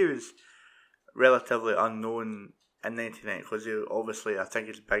wouldn't say he was relatively unknown in 1990, because obviously I think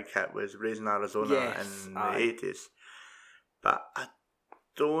his big hit was Raising Arizona in the 80s. But I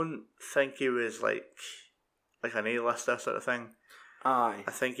don't think he was like an A-lister sort of thing. Aye.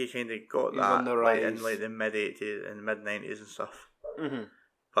 I think he kind of got He's that on the rise. like, in like the mid-80s and mid-90s and stuff. Mm-hmm.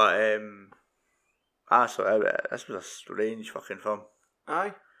 But, so this was a strange fucking film.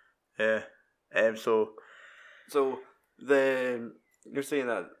 Aye. Yeah. So you're saying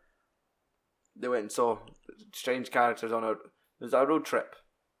that they went and saw strange characters on a road trip.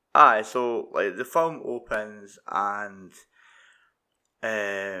 Aye, so like the film opens and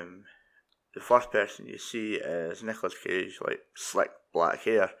the first person you see is Nicolas Cage, like slick black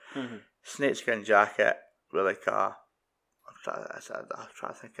hair, snakeskin jacket with like I'm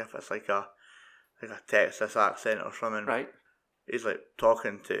trying to think if it's like a Texas accent or something. Right. He's like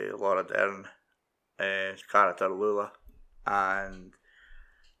talking to Laura Dern, his character Lula, and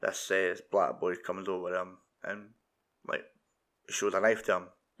this black boy comes over him and like shows a knife to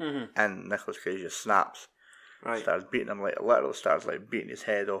him, and Nicolas Cage just snaps, starts beating him, like literally starts like beating his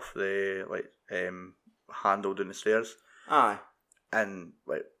head off the handle down the stairs, and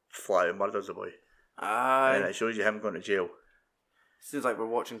like flat out murders the boy, and it shows you him going to jail. Seems like we're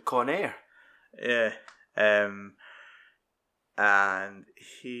watching Con Air. Yeah, and I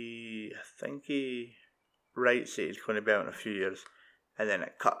think he writes it he's going to be out in a few years, and then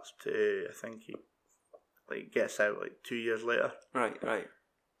it cuts to I think he like gets out like 2 years later. Right.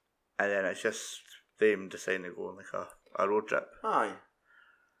 And then it's just them deciding to go on like a road trip. Aye.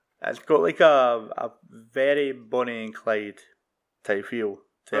 It's got like a very Bonnie and Clyde type feel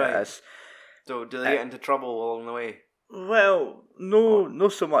to it. So do they get into trouble along the way? Well, no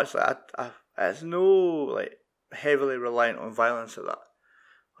so much. Like, it's no like heavily reliant on violence at that.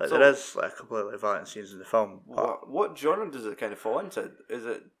 Like there is like a couple of like violent scenes in the film. What genre does it kind of fall into? Is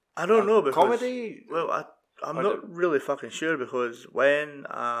it? I don't know, because comedy. Well, I'm not really fucking sure, because when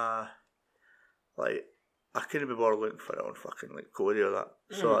I couldn't be bothered looking for it on fucking like Kodi or that,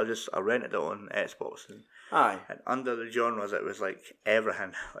 so I rented it on Xbox, and under the genres it was like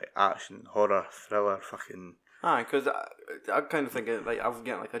everything, like action, horror, thriller, fucking. Because I'm kind of thinking like I'm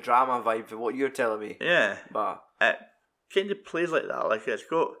getting like a drama vibe for what you're telling me. Yeah, but it kind of plays like that. Like it's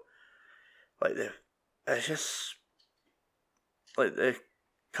got like it's just like the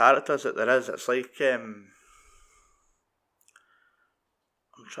characters that there is. It's like I'm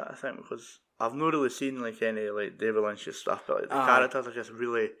trying to think because I've not really seen like any like David Lynch's stuff, but like the characters are just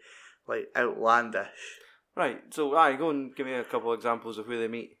really like outlandish. Right. So go and give me a couple of examples of who they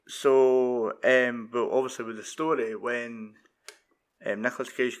meet. So but obviously with the story when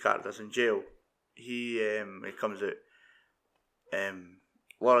Nicolas Cage character's in jail, he comes out.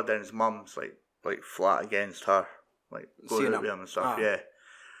 Laura Dern's mum's like flat against her, like going out with him and stuff. Yeah.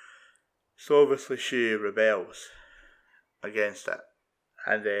 So obviously she rebels against it,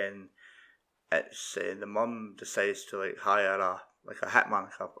 and then it's the mum decides to like hire a hitman,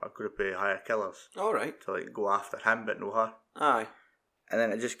 a group of hired killers. All right. To like go after him, but no her. Aye. And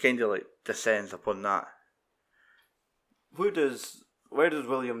then it just kind of like descends upon that. Where does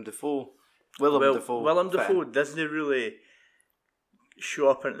Willem Dafoe doesn't really show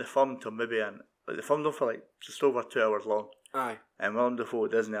up into the film till maybe the film done for like just over 2 hours long. Aye. And Willem Dafoe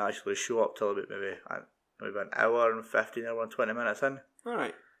doesn't actually show up till about maybe an hour and 15, hour and 20 minutes in.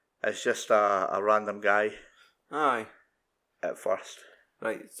 Alright. It's just a random guy. Aye. At first.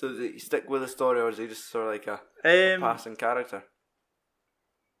 Right, so does he stick with the story or is he just sort of like a passing character?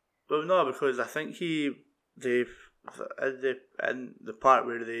 Well, no, because I think in the part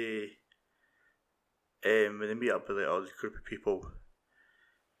where when they meet up with like, all this group of people,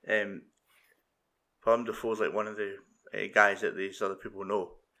 Willem Dafoe's like one of the guys that these other people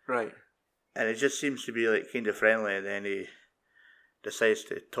know. Right. And it just seems to be like kind of friendly, and then he decides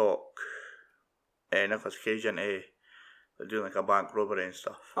to talk Nicolas Cage into doing like a bank robbery and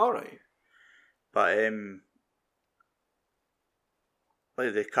stuff. Alright. But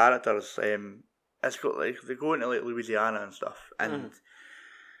like the characters, it's got like they go into like Louisiana and stuff, and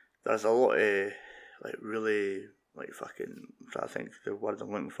there's a lot of like really like fucking, I'm trying to think the word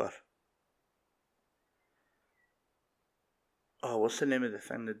I'm looking for. Oh, what's the name of the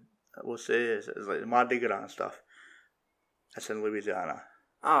thing that we'll say is like the Mardi Gras and stuff. It's in Louisiana.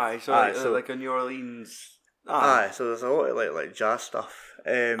 Aye, so like a New Orleans. Aye, so there's a lot of like jazz stuff.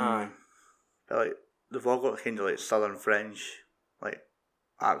 But like they've all got kind of like Southern French like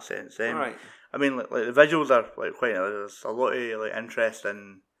accents. Right. I mean, like the visuals are like quite. There's a lot of like interest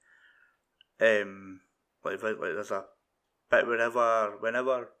in. Like there's a bit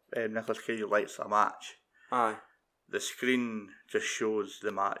whenever Nicolas Cage lights a match. Aye. The screen just shows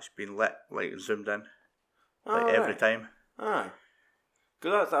the match being lit, like zoomed in, like every time. Aye.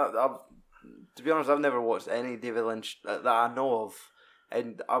 Because to be honest, I've never watched any David Lynch that I know of,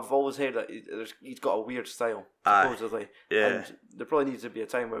 and I've always heard that he's got a weird style, supposedly. Yeah. And there probably needs to be a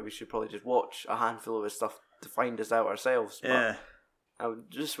time where we should probably just watch a handful of his stuff to find this out ourselves. Yeah. But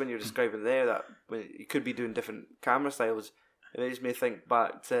just when you're describing there that when you could be doing different camera styles, it makes me think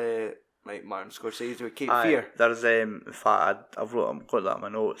back to like Martin Scorsese with Cape Fear. There's in fact I've got that in my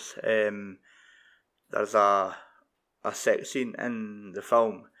notes. There's a sex scene in the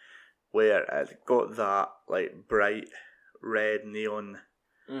film where it got that like bright red neon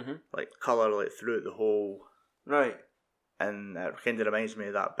like colour like throughout the whole. Right. And it kind of reminds me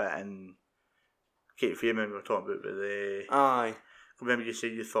of that bit in Cape Fear when we were talking about with the. Aye. Remember you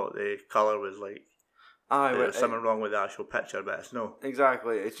said you thought the colour was like. Aye, there's something wrong with the actual picture, but it's no.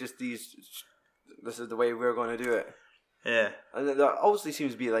 Exactly. It's just this is the way we're going to do it. Yeah. And that obviously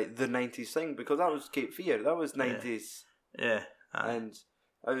seems to be like the 90s thing because that was Cape Fear. That was 90s. Yeah. And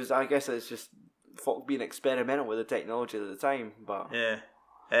I guess it's just being experimental with the technology at the time, but. Yeah.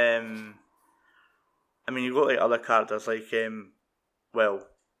 I mean, you've got like other characters like, well,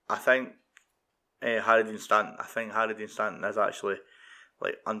 I think Harry Dean Stanton. I think Harry Dean Stanton is actually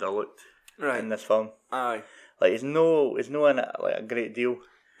like underlooked. Right. In this film. Aye. Like he's no in it like a great deal.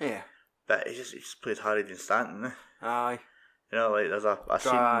 Yeah. But he just plays Harry Dean Stanton. Aye. You know, like there's a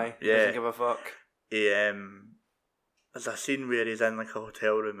scene. Yeah. Doesn't give a fuck. There's a scene where he's in like a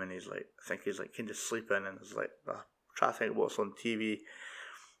hotel room and he's like, I think he's like kind of sleeping and there's like, I'm trying to think what's on TV.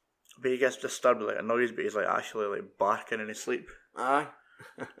 But he gets disturbed with like a noise, but he's like actually like barking in his sleep. Aye.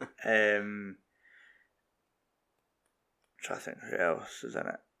 I'm trying to think who else is in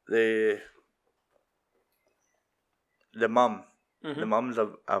it. The mum. The mum's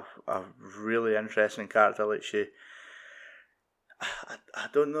a really interesting character. Like I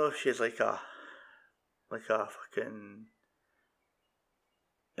don't know if she's like a fucking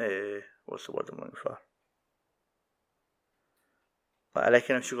what's the word I'm looking for? Like, I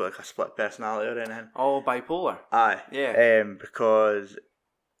reckon if she got like a split personality or anything. Oh, bipolar. Aye. Yeah. Because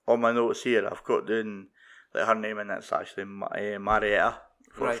on my notes here I've got doing like her name and it's actually Marietta.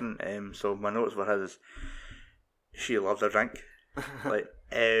 Right. So my notes were his. she loves a drink. Like,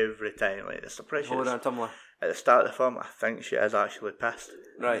 every time. Like, it's surprising. Hold on, tumbler. At the start of the film, I think she is actually pissed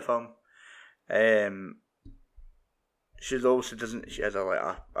in the film. She's also she has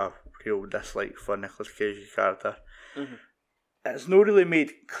a real dislike for Nicolas Cage's character. Mm-hmm. It's not really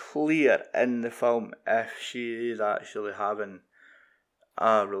made clear in the film if she is actually having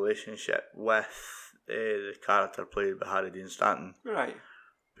a relationship with the character played by Harry Dean Stanton. Right.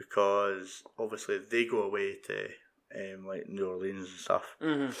 Because obviously they go away to like New Orleans and stuff.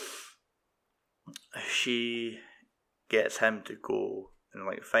 Mm-hmm. She gets him to go and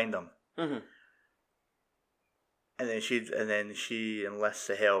like find him. Mm-hmm. And then she enlists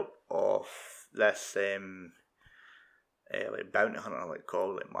the help of this like bounty hunter, like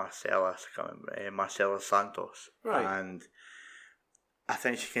called like Marcellus Santos. Right. And I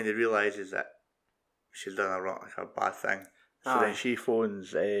think she kind of realises that she's done a bad thing. So then she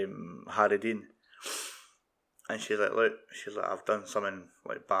phones Harry Dean, and she's like, "Look, I've done something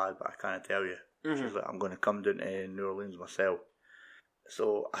like bad, but I can't tell you." Mm-hmm. She's like, "I'm going to come down to New Orleans myself."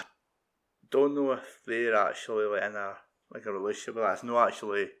 So I don't know if they're actually like in a relationship with that. It's not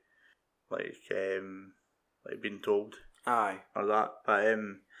actually like being told. Aye. Or that, but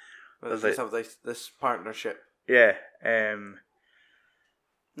there's have this partnership. Yeah.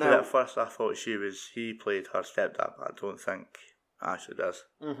 Now, at first I thought he played her stepdad, but I don't think Ashley does.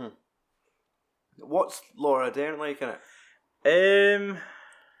 Mm-hmm. What's Laura Dern like in it?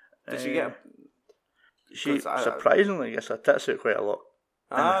 Did she get? She surprisingly gets her tits out quite a lot.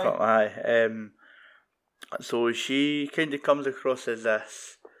 Aye. So she kind of comes across as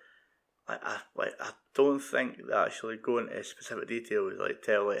this. I don't think they actually go into specific details, like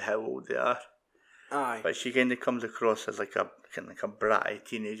tell like how old they are. Aye. But she kind of comes across as like a bratty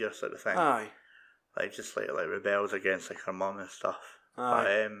teenager sort of thing. Aye. Like just like rebels against like her mum and stuff. Aye.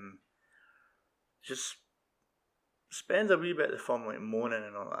 But just spends a wee bit of the film like moaning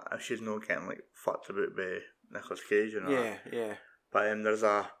and all that if she's not getting like fucked about by Nicolas Cage and all that. Yeah. But there's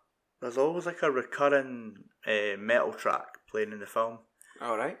always like a recurring metal track playing in the film.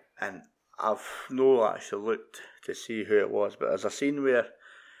 Alright. And I've not actually looked to see who it was, but there's a scene where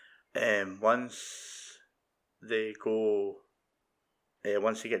once they get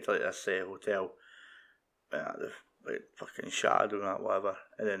to like this hotel, the like fucking Shadow and that whatever,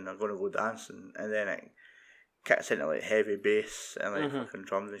 and then they're going to go dancing, and then it kicks into like heavy bass and like fucking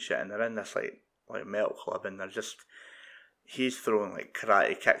drums and shit, and they're in this like metal club, and he's throwing like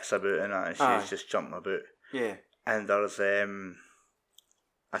karate kicks about and that, and she's just jumping about. Yeah. And there's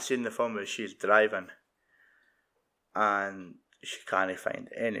I seen the film where she's driving and she can't find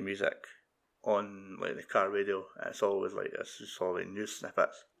any music on like the car radio. It's always like it's just all like news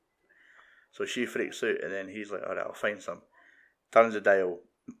snippets. So she freaks out, and then he's like, "Alright, I'll find some." Turns the dial,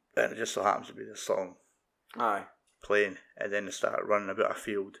 and it just so happens to be this song playing, and then they start running about a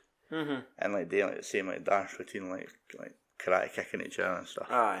field and like doing like the same like dance routine, like karate kicking each other and stuff.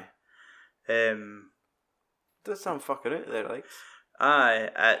 Aye. Does sound fucking out there, like. Aye,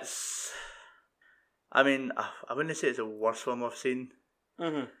 it's. I mean, I wouldn't say it's the worst film I've seen.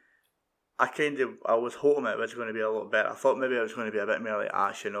 Mm-hmm. I was hoping it was going to be a lot better. I thought maybe it was going to be a bit more like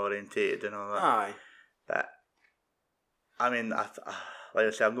action orientated and all that. Aye. But I mean, like I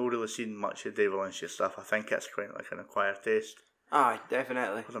said, I've not really seen much of David Lynch's stuff. I think it's quite like an acquired taste. Aye,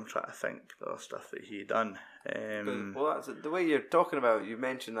 definitely. Because I'm trying to think the other stuff that he done. Well, that's the way you're talking about. You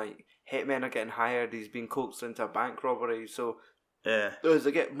mentioned like hitmen are getting hired. He's been coaxed into a bank robbery. So yeah, does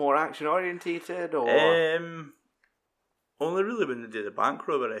it get more action orientated or? Only really when they do the bank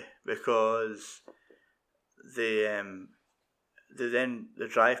robbery, because they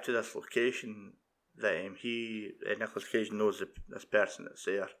drive to this location that Nicolas Cage knows this person that's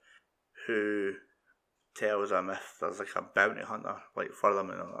there, who tells him if there's like a bounty hunter like for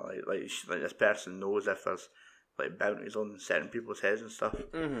them, and all that. Like this person knows if there's like bounties on certain people's heads and stuff.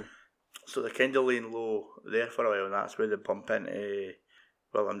 Mm-hmm. So they're kind of laying low there for a while, and that's where they bump into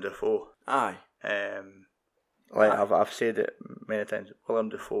Willem Dafoe. Aye. I've said it many times. Willem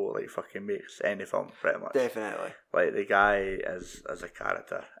Dafoe like fucking makes any film pretty much. Definitely. Like the guy is a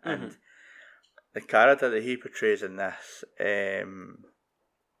character, and the character that he portrays in this,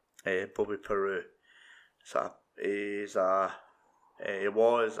 Bobby Peru. So he was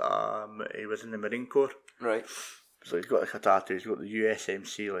in the Marine Corps. Right. So he's got like a tattoo. He's got the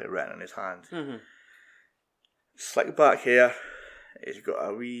USMC like written on his hand. Mm-hmm. Slick back hair. He's got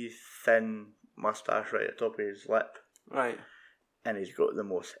a wee thin moustache right at the top of his lip. Right. And he's got the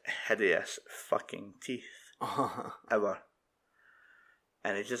most hideous fucking teeth ever.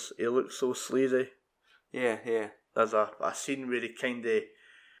 And he looks so sleazy. Yeah. There's a scene where he kind of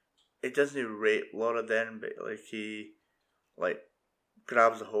he doesn't rape Laura Dern, but like he like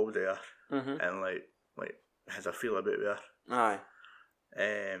grabs a hold of her and like has a feel about with Aye.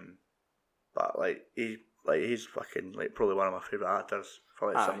 her. But like he's fucking like probably one of my favourite actors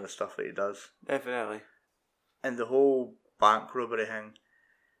for like some of the stuff that he does. Definitely. And the whole bank robbery thing.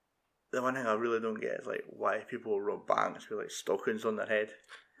 The one thing I really don't get is like why people rob banks with like stockings on their head.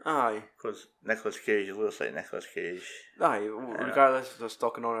 Aye. Because Nicolas Cage looks like Nicolas Cage. Aye, regardless if they're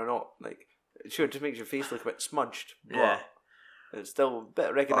stocking on or not. Like, sure, it just makes your face look a bit smudged. But it's still a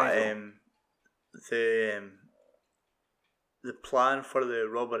bit recognisable. But the plan for the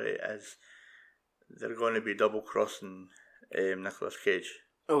robbery is they're going to be double crossing Nicolas Cage.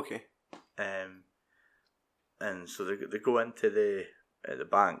 Okay. And so they go into the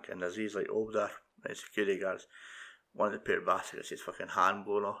bank, and there's these like older security guards. One of the pair of bastards gets his fucking hand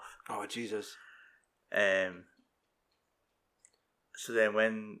blown off. Oh Jesus. So then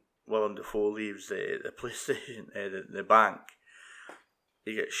when Willem Dafoe leaves the police station, the bank,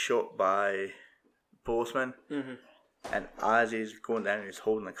 he gets shot by the postman. And as he's going down, he's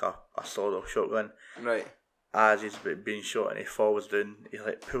holding like a sawed-off shotgun. Right. As he's being shot and he falls down, he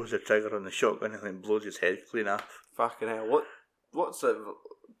like pulls the trigger on the shotgun and like blows his head clean off. Fucking hell! What's it?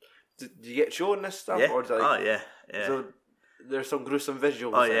 Did you get shown this stuff? Yeah. Or is it like, yeah. So there's some gruesome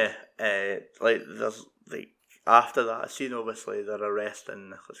visuals. Oh yeah. Like there's like after that scene, obviously they're arresting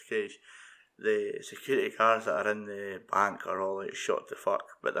Nicolas Cage. The security guards that are in the bank are all like shot to fuck,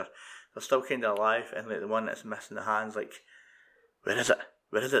 but they're still kind of alive. And like the one that's missing the hands, like, where is it?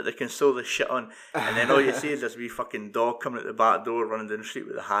 Where is it? They can sew the shit on, and then all you see is this wee fucking dog coming out the back door, running down the street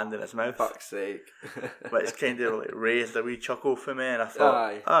with a hand in its mouth. Fuck's sake! But it's kind of like raised a wee chuckle for me, and I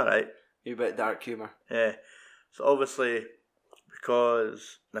thought, all right, you bit dark humour. Yeah. So obviously,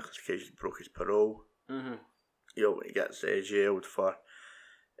 because Nicolas Cage broke his parole, he gets jailed for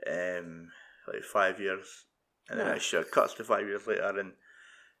like 5 years, and then it cuts to 5 years later, and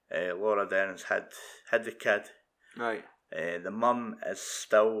Laura Dern's had the kid. Right. The mum is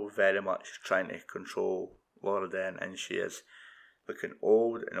still very much trying to control Laura Dern, and she is looking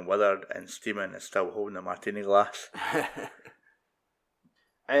old and withered and steaming and still holding a martini glass.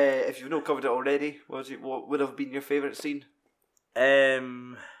 If you've not covered it already, what would have been your favourite scene?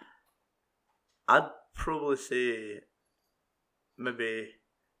 I'd probably say maybe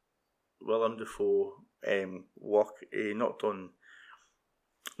Willem Dafoe he knocked on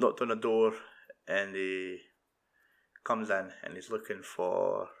a door, and he comes in and he's looking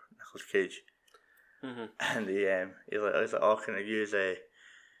for Nicolas Cage, and he's like, oh, can I use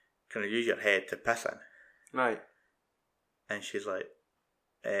your head to piss in? Right. And she's like,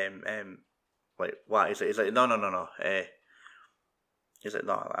 like what? He's like, no. He's like,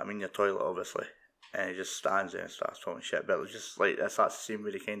 no, I mean your toilet, obviously. And he just stands there and starts talking shit. But it's just like that's the scene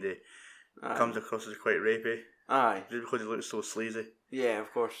where he kind of comes across as quite rapey. Aye. Just because he looks so sleazy. Yeah,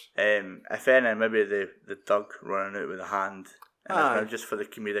 of course. If any, maybe the dog running out with a hand, and just for the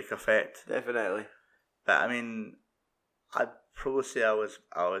comedic effect. Definitely. But I mean, I'd probably say I was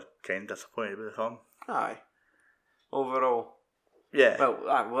kind of disappointed with the film. Aye. Overall. Yeah.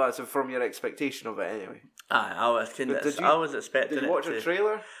 Well, that's from your expectation of it anyway. Aye, I was expecting it. Did you watch a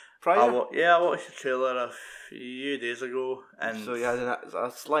trailer prior? I watched the trailer a few days ago, and so you had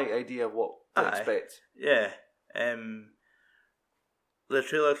a slight idea of what to expect. Yeah. The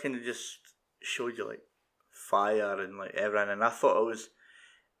trailer kind of just showed you like fire and like everything, and I thought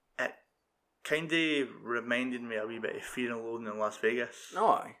it kind of reminded me a wee bit of Fear and Loathing in Las Vegas. Oh,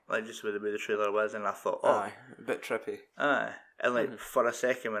 aye. Like just with the way the trailer was, and I thought, aye, a bit trippy. Aye. And like for a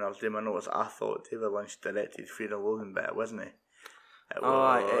second when I was doing my notes, I thought David Lynch directed Fear and Loathing, but it wasn't he? It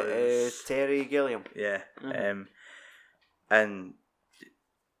was Terry Gilliam. Yeah. And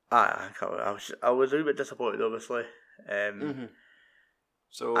I was a little bit disappointed, obviously.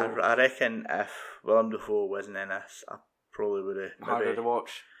 So I reckon if Willem Dafoe wasn't in this, I probably would have harder to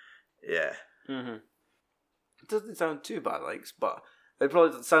watch. Yeah. It doesn't sound too bad, but it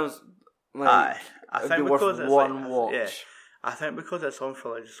probably sounds like I it'd think be because worth it's one watch. Yeah. I think because it's on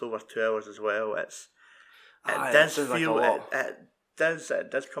for like just over 2 hours as well, it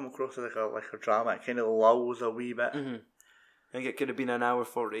does come across as like a drama. It kind of lulls a wee bit. I think it could have been an hour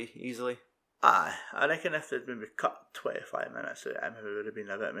 40 easily. I reckon if they'd maybe cut 25 minutes out, it maybe would have been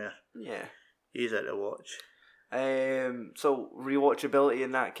a bit more easier to watch. So rewatchability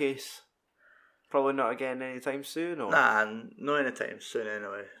in that case, probably not again anytime soon, or not anytime soon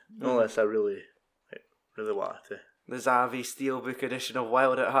anyway. Unless I really wanted to. The Zavi Steelbook edition of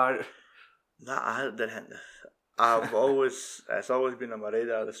Wild at Heart. I didn't. It's always been on my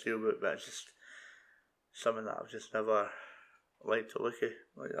radar, the Steelbook, but it's just something that I've just never like to look at,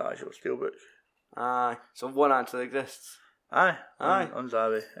 like the actual steelbook. Aye, so one actually exists. Aye, Aye. on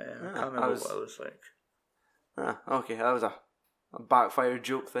Zavi. I can't remember what it was like. Okay, that was a backfired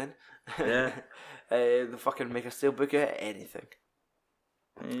joke then. Yeah. They fucking make a steelbook out of anything.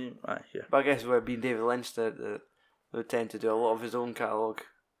 Yeah. But I guess with being David Lynch, they would tend to do a lot of his own catalogue.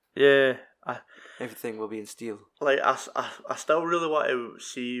 Yeah. Everything will be in steel. Like, I still really want to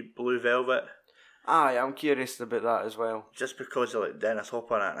see Blue Velvet. Aye, I'm curious about that as well. Just because of like Dennis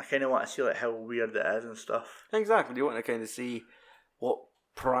Hopper and I kind of want to see like how weird it is and stuff. Exactly, you want to kind of see what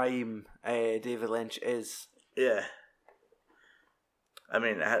prime David Lynch is. Yeah. I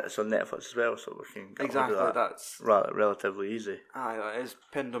mean, it's on Netflix as well, so we can get exactly that that's relatively easy. Aye, that is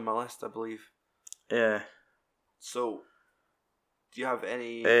pinned on my list, I believe. Yeah. So, do you have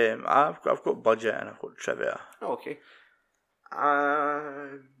any? I've got budget and I've got trivia. Oh, okay.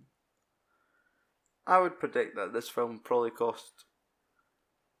 I would predict that this film probably cost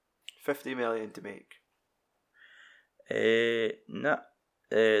 $50 million to make. No.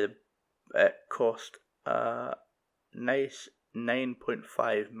 It cost a nice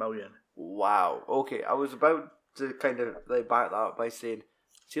 $9.5 million. Wow. Okay, I was about to kind of like back that up by saying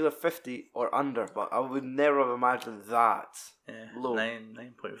it's either 50 or under, but I would never have imagined that low.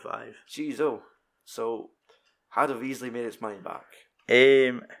 9.5. Jeez, oh. So, had have easily made its money back.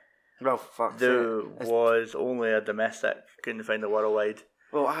 Well, fuck. There was only a domestic. Couldn't find a worldwide.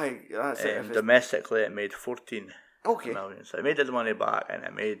 Well, that's it. Domestically, it made 14 okay. million. So it made its money back, and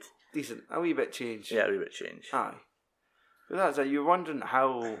it made decent. A wee bit change. Yeah, a wee bit change. Aye. But that's it. You're wondering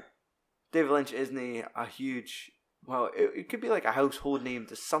how David Lynch isn't a huge. Well, it could be like a household name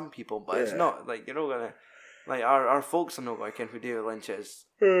to some people, but it's not. Like, you're not gonna. Like, our folks are not gonna ken who David Lynch is.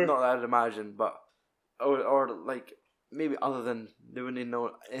 Not that I'd imagine, but or like. Maybe other than they wouldn't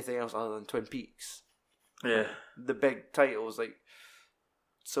know anything else other than Twin Peaks. Yeah. The big titles, like,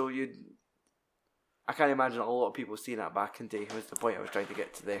 so I can't imagine a lot of people seeing that back in the day. Was the point I was trying to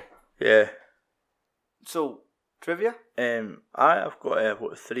get to there. Yeah. So, trivia? I've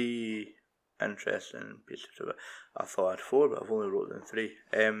got 3 interesting pieces of trivia. I thought I had 4, but I've only wrote them 3.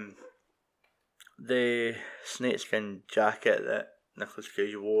 The snakeskin jacket that Nicolas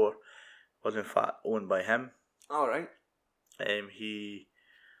Cage wore was in fact owned by him. Alright. He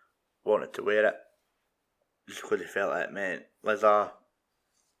wanted to wear it just because he felt it meant. There's a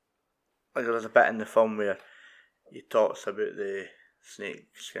bit in the film where he talks about the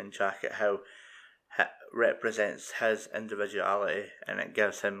snakeskin jacket, how it represents his individuality and it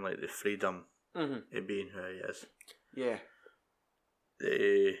gives him like the freedom of being who he is. Yeah.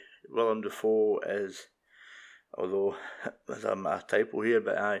 The Willem Dafoe is, although there's a typo here,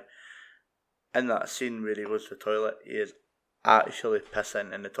 but in that scene where he goes to the toilet, he is actually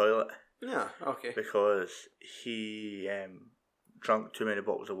pissing in the toilet. Yeah, okay. Because he drank too many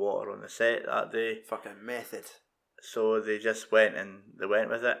bottles of water on the set that day. Fucking method. So they just went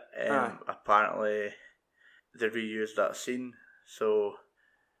with it. Apparently, they reused that scene. So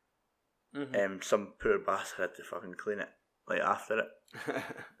some poor bastard had to fucking clean it like after it.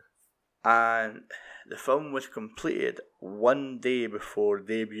 And the film was completed one day before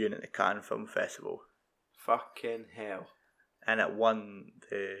debuting at the Cannes Film Festival. Fucking hell. And it won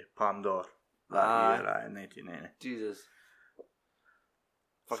the Palme d'Or that year in 1990. Jesus.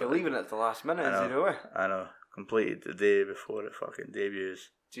 Fucking leaving it at the last minute, is you know it? I know. Completed the day before it fucking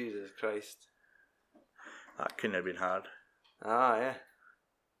debuts. Jesus Christ. That couldn't have been hard. Yeah.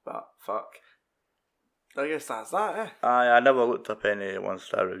 But, fuck. I guess that's that, eh? I never looked up any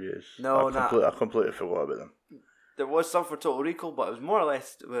 1-star reviews. No, I completely forgot about them. There was some for Total Recall, but it was more or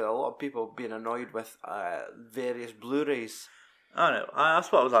less with a lot of people being annoyed with various Blu-rays. I know.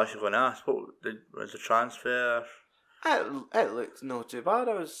 That's what I was actually going to ask. What was the transfer? It looked not too bad.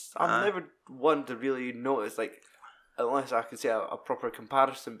 I'm never one to really notice, like, unless I can see a proper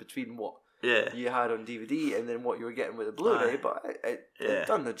comparison between what you had on DVD and then what you were getting with the Blu-ray. But it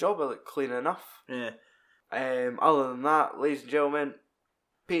done the job. It looked clean enough. Yeah. Other than that, ladies and gentlemen,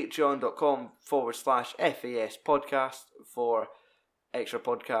 patreon.com/FAS podcast for extra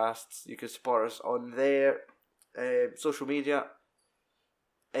podcasts. You can support us on there. Social media,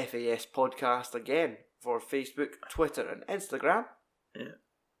 FAS podcast again for Facebook, Twitter and Instagram. Yeah.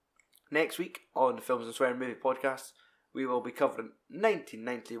 Next week on the Films and Swearing Movie podcast, we will be covering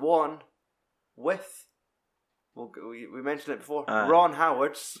 1991 with, we mentioned it before, Ron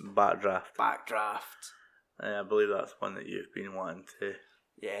Howard's Backdraft. I believe that's one that you've been wanting to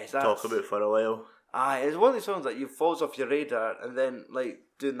talk about for a while. It's one of these songs that you falls off your radar, and then like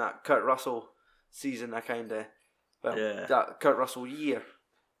doing that Kurt Russell season, that Kurt Russell year.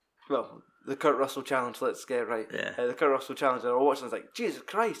 Well, the Kurt Russell challenge. Let's get it right. Yeah. The Kurt Russell challenge. And I was watching. I was like, Jesus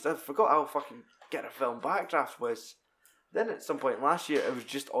Christ! I forgot how fucking good a film Backdraft was. Then at some point last year, it was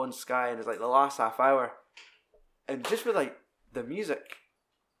just on Sky, and it was like the last half hour, and just with like the music.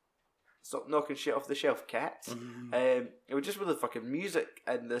 Stop knocking shit off the shelf, cats. Mm-hmm. It was just with the fucking music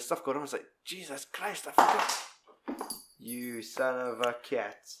and the stuff going on. I was like, Jesus Christ! I forgot. You son of a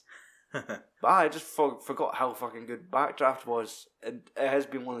cat. But I just forgot how fucking good Backdraft was, and it has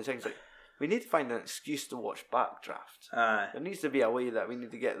been one of the things like we need to find an excuse to watch Backdraft. Aye. There needs to be a way that we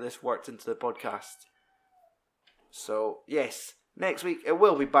need to get this worked into the podcast. So yes, next week it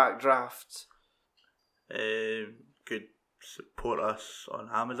will be Backdraft. Could support us on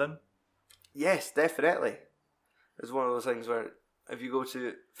Amazon. Yes, definitely. It's one of those things where if you go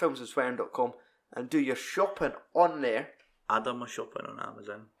to filmsandswearing.com and do your shopping on there. I done my shopping on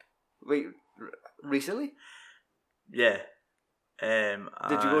Amazon. Wait, recently? Yeah.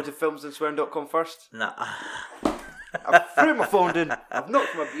 Did you go to filmsandswearing.com first? Nah. I threw my phone in. I've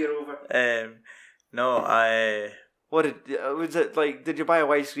knocked my beer over. No, What was it like? Did you buy a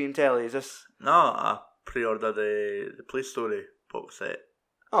widescreen telly? Is this? No, I pre-ordered the Police Story box set.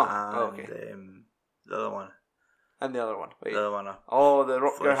 Oh, and, okay. The other one. And the other one. Wait. The other one. The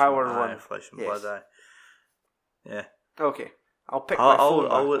Rutger Hauer one. Flesh and Yes. Blood. Yeah. Okay, I'll pick my phone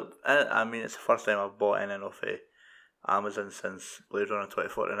back up. I mean, it's the first time I've bought anything off Amazon since Blade Runner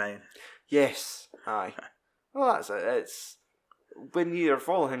 2049. Yes, aye. Well, that's it. It's when you're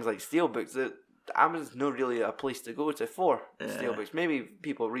following things like Steelbooks, Amazon's not really a place to go to for Steelbooks. Maybe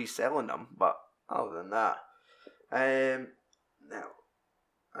people reselling them, but other than that, now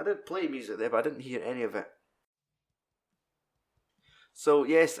I did play music there, but I didn't hear any of it. So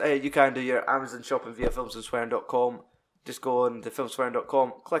yes, you can do your Amazon shopping via filmsandswearing.com. Just go on to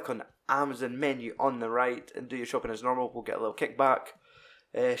filmsandswearing.com, click on the Amazon menu on the right, and do your shopping as normal. We'll get a little kickback.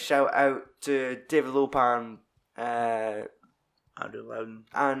 Shout out to David Lopan, Andrew Loudon,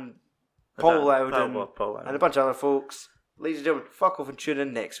 and Paul Loudon, Paul Loudon, and a bunch of other folks. Ladies and gentlemen, fuck off and tune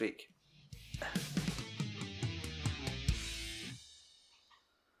in next week.